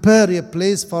 and to prepare a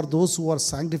place for those who are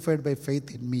sanctified by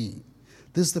faith in me.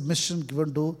 This is the mission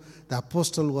given to the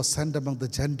apostle who was sent among the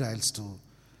Gentiles to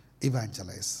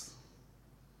evangelize,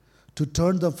 to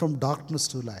turn them from darkness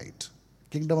to light,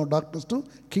 kingdom of darkness to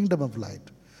kingdom of light,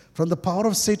 from the power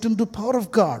of Satan to power of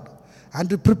God, and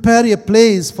to prepare a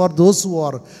place for those who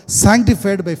are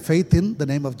sanctified by faith in the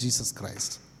name of Jesus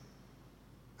Christ.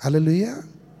 Hallelujah.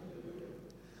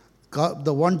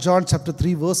 The 1 John chapter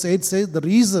 3 verse 8 says, the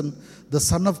reason the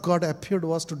Son of God appeared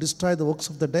was to destroy the works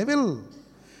of the devil.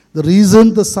 The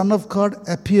reason the Son of God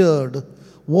appeared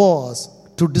was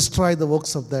to destroy the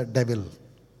works of the devil.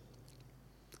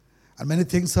 And many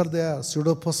things are there.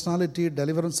 Pseudo-personality,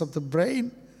 deliverance of the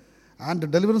brain. And the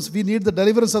deliverance, we need the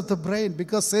deliverance of the brain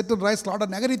because Satan writes a lot of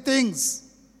negative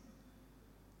things.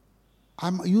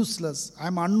 I'm useless.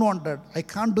 I'm unwanted. I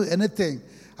can't do anything.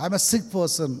 I'm a sick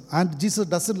person and Jesus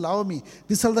doesn't love me.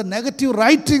 These are the negative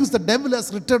writings the devil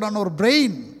has written on our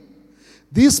brain.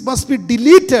 These must be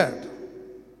deleted.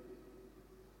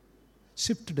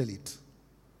 Shift delete.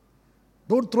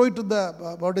 Don't throw it to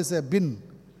the bin,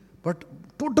 but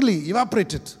totally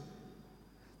evaporate it.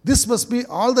 This must be,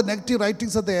 all the negative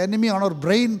writings of the enemy on our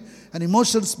brain and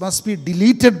emotions must be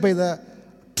deleted by the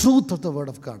truth of the word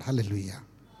of God. Hallelujah.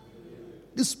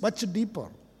 This is much deeper.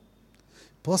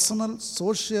 Personal,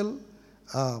 social,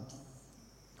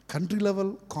 country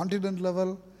level, continent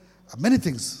level, many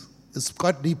things. It's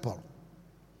quite deeper.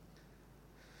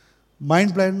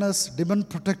 Mind blindness, demon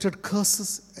protected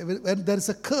curses. When there is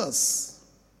a curse,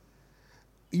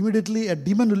 immediately a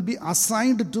demon will be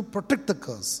assigned to protect the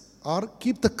curse or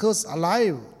keep the curse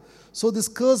alive. So this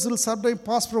curse will sometimes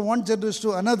pass from one generation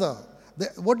to another.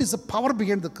 What is the power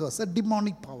behind the curse? A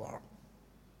demonic power.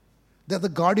 They are the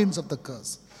guardians of the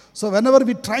curse. So whenever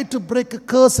we try to break a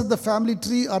curse in the family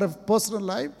tree or a personal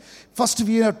life, first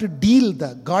we have to deal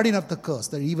the guardian of the curse,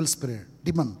 the evil spirit,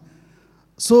 demon.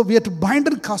 So we have to bind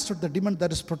and cast out the demon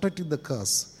that is protecting the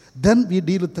curse. Then we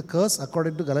deal with the curse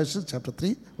according to Galatians chapter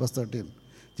 3 verse 13.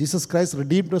 Jesus Christ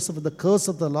redeemed us from the curse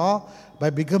of the law by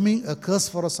becoming a curse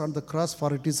for us on the cross,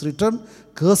 for it is written,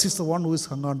 curse is the one who is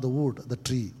hung on the wood, the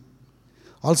tree.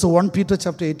 Also 1 Peter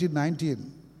chapter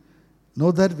 18-19.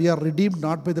 Know that we are redeemed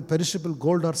not by the perishable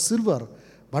gold or silver,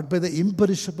 but by the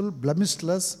imperishable,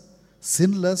 blemishless,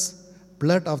 sinless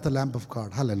blood of the Lamb of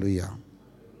God. Hallelujah.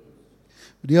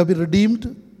 We have been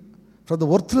redeemed from the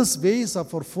worthless ways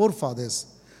of our forefathers,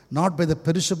 not by the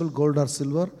perishable gold or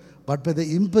silver, but by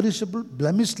the imperishable,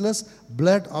 blemishless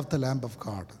blood of the Lamb of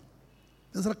God.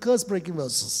 These are curse-breaking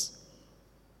verses.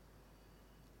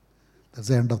 That's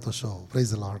the end of the show.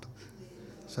 Praise the Lord.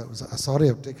 So, sorry,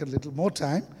 I've taken a little more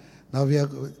time. Now we are.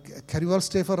 Can you all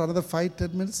stay for another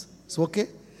 5-10 minutes? It's okay?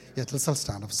 Yes, let's all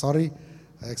stand up. Sorry,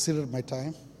 I exceeded my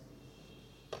time.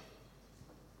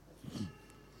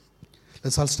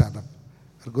 Let's all stand up.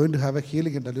 We're going to have a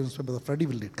healing and deliverance by Brother Freddie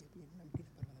will lead.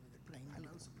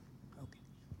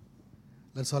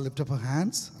 Let's all lift up our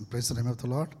hands and praise the name of the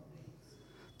Lord.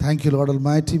 Thank you, Lord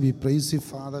Almighty. We praise you,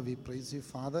 Father. We praise you,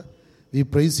 Father. We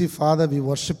praise you, Father. We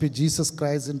worship you, Jesus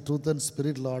Christ, in truth and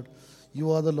spirit, Lord. You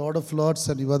are the Lord of Lords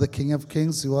and you are the King of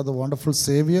Kings. You are the wonderful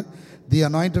Savior, the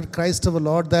anointed Christ of our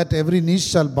Lord, that every knee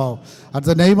shall bow at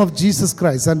the name of Jesus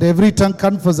Christ and every tongue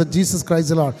confess that Jesus Christ is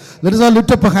the Lord. Let us all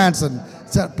lift up our hands and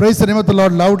Praise the name of the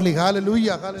Lord loudly.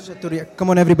 Hallelujah. Hallelujah.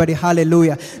 Come on, everybody.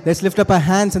 Hallelujah. Let's lift up our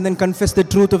hands and then confess the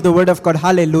truth of the word of God.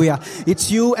 Hallelujah.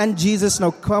 It's you and Jesus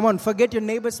now. Come on. Forget your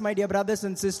neighbors, my dear brothers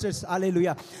and sisters.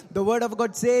 Hallelujah. The word of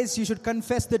God says you should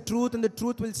confess the truth and the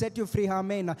truth will set you free.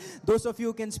 Amen. Those of you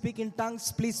who can speak in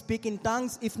tongues, please speak in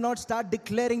tongues. If not, start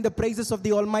declaring the praises of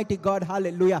the Almighty God.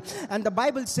 Hallelujah. And the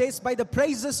Bible says by the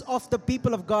praises of the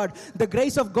people of God, the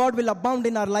grace of God will abound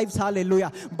in our lives.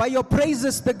 Hallelujah. By your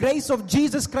praises, the grace of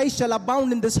Jesus Christ shall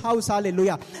abound in this house.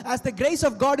 Hallelujah. As the grace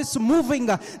of God is moving,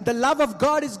 the love of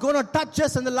God is going to touch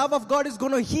us and the love of God is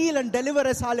going to heal and deliver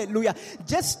us. Hallelujah.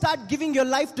 Just start giving your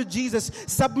life to Jesus.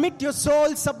 Submit your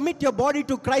soul, submit your body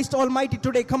to Christ Almighty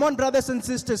today. Come on, brothers and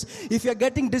sisters. If you're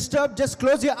getting disturbed, just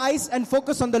close your eyes and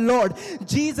focus on the Lord.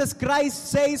 Jesus Christ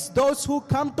says those who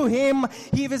come to Him,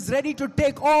 He is ready to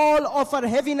take all of our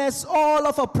heaviness, all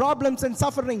of our problems and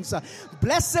sufferings.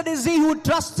 Blessed is he who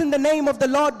trusts in the name of the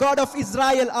Lord God of Israel.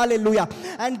 Hallelujah.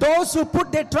 And those who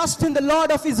put their trust in the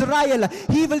Lord of Israel,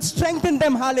 He will strengthen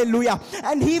them. Hallelujah.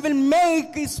 And He will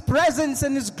make His presence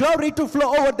and His glory to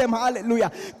flow over them.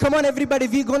 Hallelujah. Come on, everybody.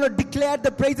 We're going to declare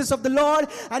the praises of the Lord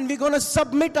and we're going to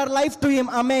submit our life to Him.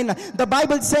 Amen. The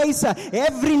Bible says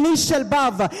every knee shall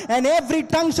bow and every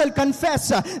tongue shall confess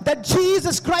that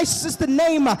Jesus Christ is the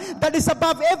name that is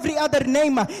above every other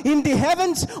name in the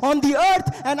heavens, on the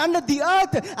earth and under the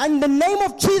earth. And the name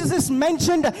of Jesus is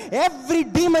mentioned. Every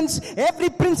demons, every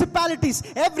principalities,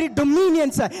 every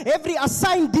dominions, every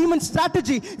assigned demon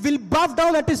strategy will bow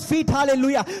down at His feet.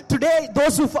 Hallelujah. Today,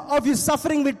 those of you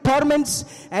suffering with torments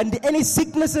and any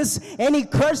sicknesses, any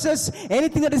curses,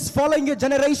 anything that is following your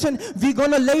generation, we're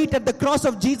going to lay it at the cross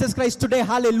of Jesus Christ today.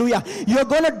 Hallelujah. You're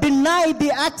going to deny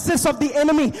the access of the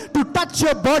enemy to touch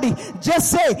your body.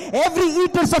 Just say, every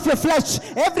eaters of your flesh,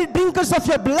 every drinkers of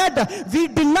your blood, we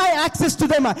deny access to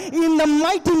them in the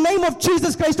mighty name of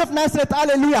Jesus Christ of Nazareth.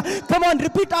 Hallelujah. Come on,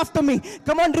 repeat after me.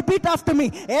 Come on, repeat after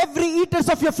me. Every eaters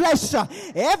of your flesh,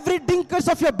 every drinkers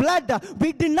of your blood,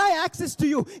 we deny access to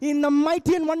you in the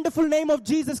mighty and wonderful name of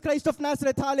Jesus Christ of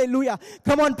Nazareth. Hallelujah.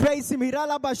 Come on, praise Him. Let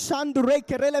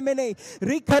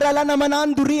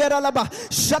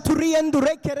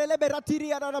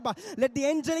the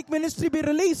angelic ministry be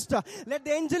released. Let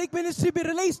the angelic ministry be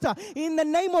released in the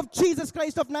name of Jesus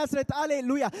Christ of Nazareth.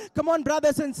 Hallelujah. Come on,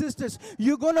 brothers and sisters.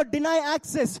 You're going to deny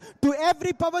access to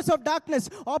every powers of darkness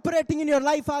operating in your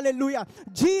life. Hallelujah.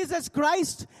 Jesus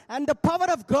Christ and the power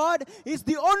of God is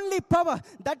the only power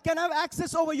that can have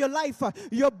access over your life.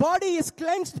 Your body is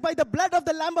cleansed by the blood of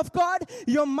the Lamb of God.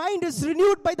 Your mind is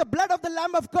renewed by the blood of the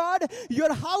Lamb of God.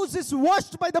 Your house is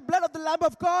washed by the blood of the Lamb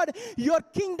of God. Your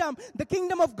kingdom, the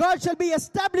kingdom of God shall be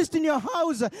established in your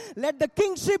house. Let the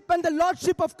kingship and the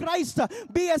lordship of Christ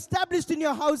be established in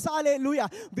your house. Hallelujah.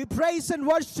 We praise and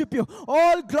worship you.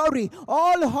 All glory,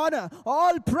 all honor,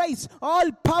 all praise,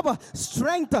 all power,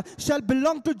 strength shall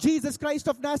belong to Jesus Christ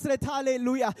of Nazareth.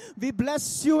 Hallelujah. We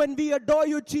bless you and we adore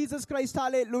you, Jesus Christ.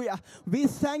 Hallelujah. We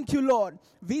thank you, Lord.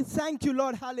 We thank you,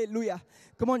 Lord. Hallelujah.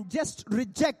 Come on, just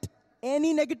reject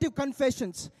any negative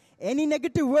confessions, any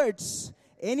negative words,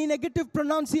 any negative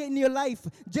pronunciation in your life.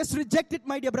 Just reject it,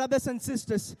 my dear brothers and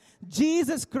sisters.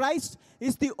 Jesus Christ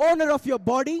is the owner of your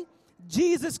body.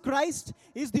 Jesus Christ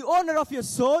is the owner of your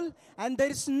soul, and there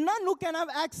is none who can have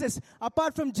access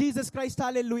apart from Jesus Christ.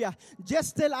 Hallelujah.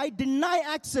 Just tell, I deny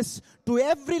access to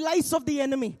every lies of the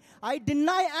enemy. I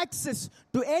deny access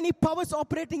to any powers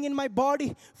operating in my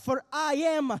body, for I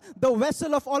am the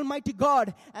vessel of Almighty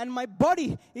God, and my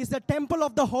body is the temple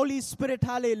of the Holy Spirit.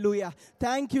 Hallelujah.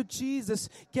 Thank you, Jesus.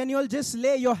 Can you all just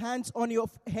lay your hands on your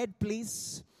head,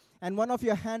 please? And one of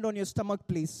your hand on your stomach,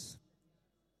 please.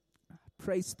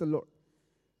 Praise the Lord.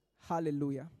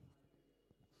 Hallelujah.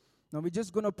 Now we're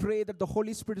just going to pray that the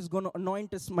Holy Spirit is going to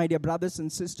anoint us, my dear brothers and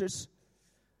sisters.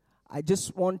 I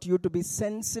just want you to be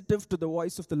sensitive to the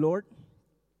voice of the Lord.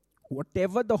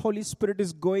 Whatever the Holy Spirit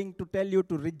is going to tell you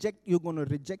to reject, you're going to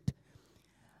reject.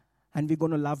 And we're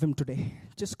going to love Him today.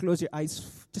 Just close your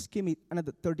eyes. Just give me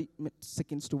another 30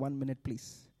 seconds to 1 minute,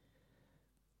 please.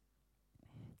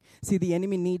 See, the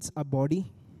enemy needs a body.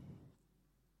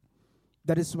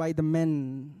 That is why the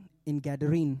men in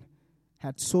Gadarene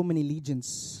had so many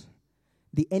legions.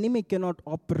 The enemy cannot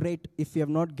operate if you have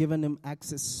not given him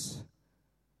access.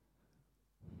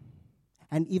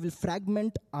 And he will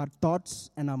fragment our thoughts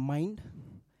and our mind,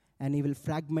 and he will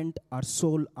fragment our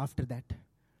soul after that.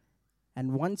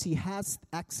 And once he has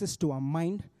access to our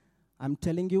mind, I'm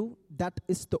telling you, that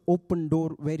is the open door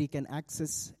where he can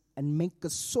access and make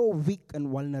us so weak and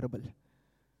vulnerable.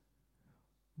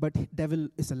 But devil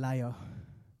is a liar.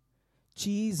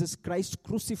 Jesus Christ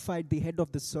crucified the head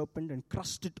of the serpent and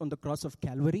crushed it on the cross of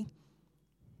Calvary.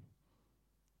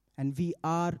 And we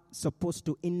are supposed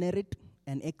to inherit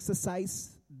and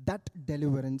exercise that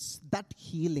deliverance, that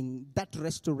healing, that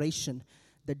restoration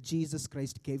that Jesus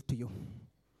Christ gave to you.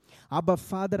 Abba,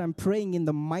 Father, I'm praying in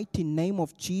the mighty name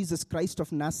of Jesus Christ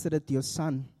of Nazareth, your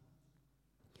Son.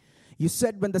 You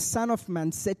said when the Son of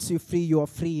Man sets you free, you are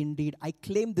free indeed. I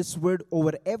claim this word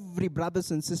over every brothers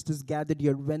and sisters gathered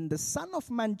here. When the Son of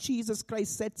Man, Jesus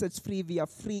Christ, sets us free, we are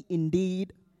free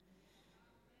indeed.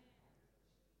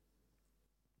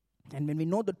 And when we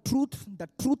know the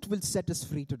truth will set us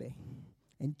free today.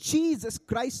 And Jesus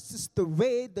Christ is the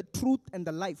way, the truth, and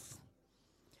the life.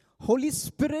 Holy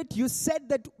Spirit, you said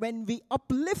that when we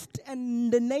uplift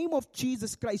in the name of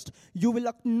Jesus Christ, you will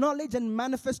acknowledge and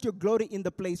manifest your glory in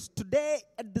the place. Today,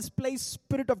 at this place,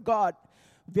 Spirit of God,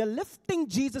 we are lifting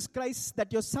Jesus Christ,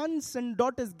 that your sons and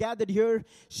daughters gathered here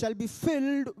shall be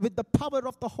filled with the power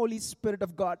of the Holy Spirit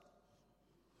of God.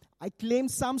 I claim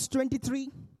Psalms 23.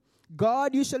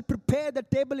 God, you shall prepare the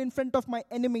table in front of my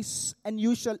enemies, and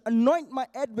you shall anoint my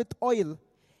head with oil,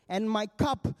 and my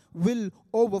cup will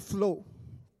overflow.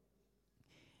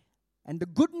 And the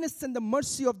goodness and the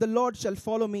mercy of the Lord shall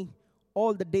follow me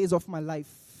all the days of my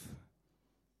life.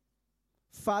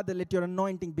 Father, let your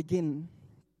anointing begin.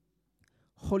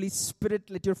 Holy Spirit,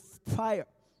 let your fire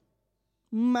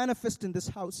manifest in this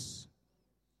house.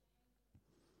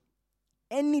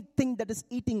 Anything that is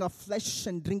eating our flesh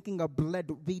and drinking our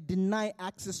blood, we deny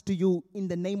access to you in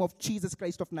the name of Jesus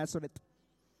Christ of Nazareth.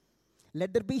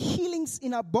 Let there be healings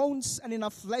in our bones and in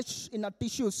our flesh, in our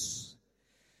tissues.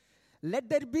 Let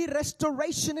there be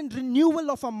restoration and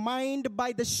renewal of our mind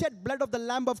by the shed blood of the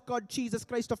Lamb of God, Jesus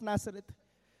Christ of Nazareth.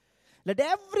 Let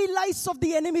every lies of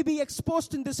the enemy be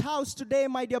exposed in this house today,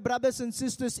 my dear brothers and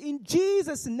sisters, in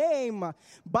Jesus' name.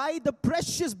 By the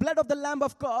precious blood of the Lamb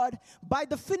of God, by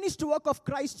the finished work of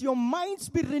Christ, your minds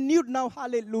be renewed now.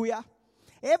 Hallelujah.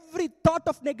 Every thought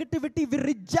of negativity we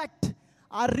reject.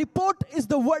 Our report is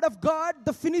the word of God,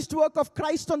 the finished work of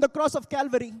Christ on the cross of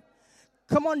Calvary.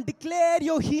 Come on, declare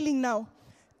your healing now.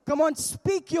 Come on,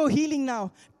 speak your healing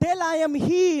now. Tell, I am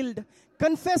healed.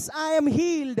 Confess, I am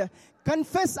healed.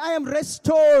 Confess, I am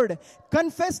restored.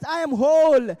 Confess, I am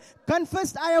whole.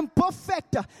 Confess, I am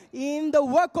perfect in the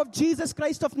work of Jesus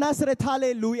Christ of Nazareth.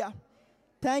 Hallelujah.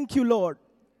 Thank you, Lord.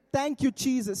 Thank you,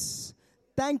 Jesus.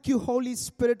 Thank you, Holy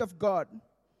Spirit of God.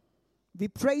 We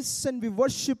praise and we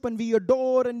worship and we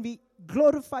adore and we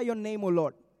glorify your name, O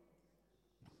Lord.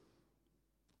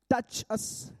 Touch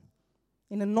us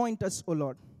and anoint us, O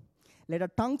Lord. Let our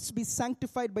tongues be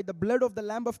sanctified by the blood of the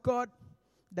Lamb of God,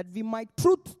 that we might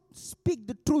speak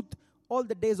the truth all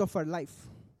the days of our life.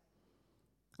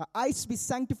 Our eyes be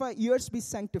sanctified, ears be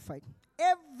sanctified.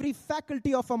 Every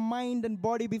faculty of our mind and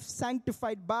body be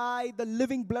sanctified by the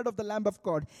living blood of the Lamb of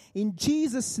God. In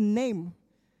Jesus' name,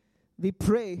 we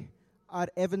pray, our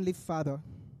Heavenly Father.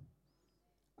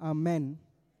 Amen.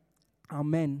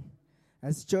 Amen.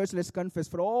 As church, let's confess,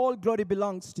 for all glory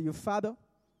belongs to you, Father,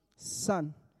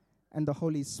 Son, and the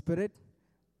Holy Spirit.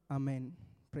 Amen.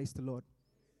 Praise the Lord.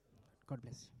 God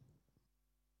bless you.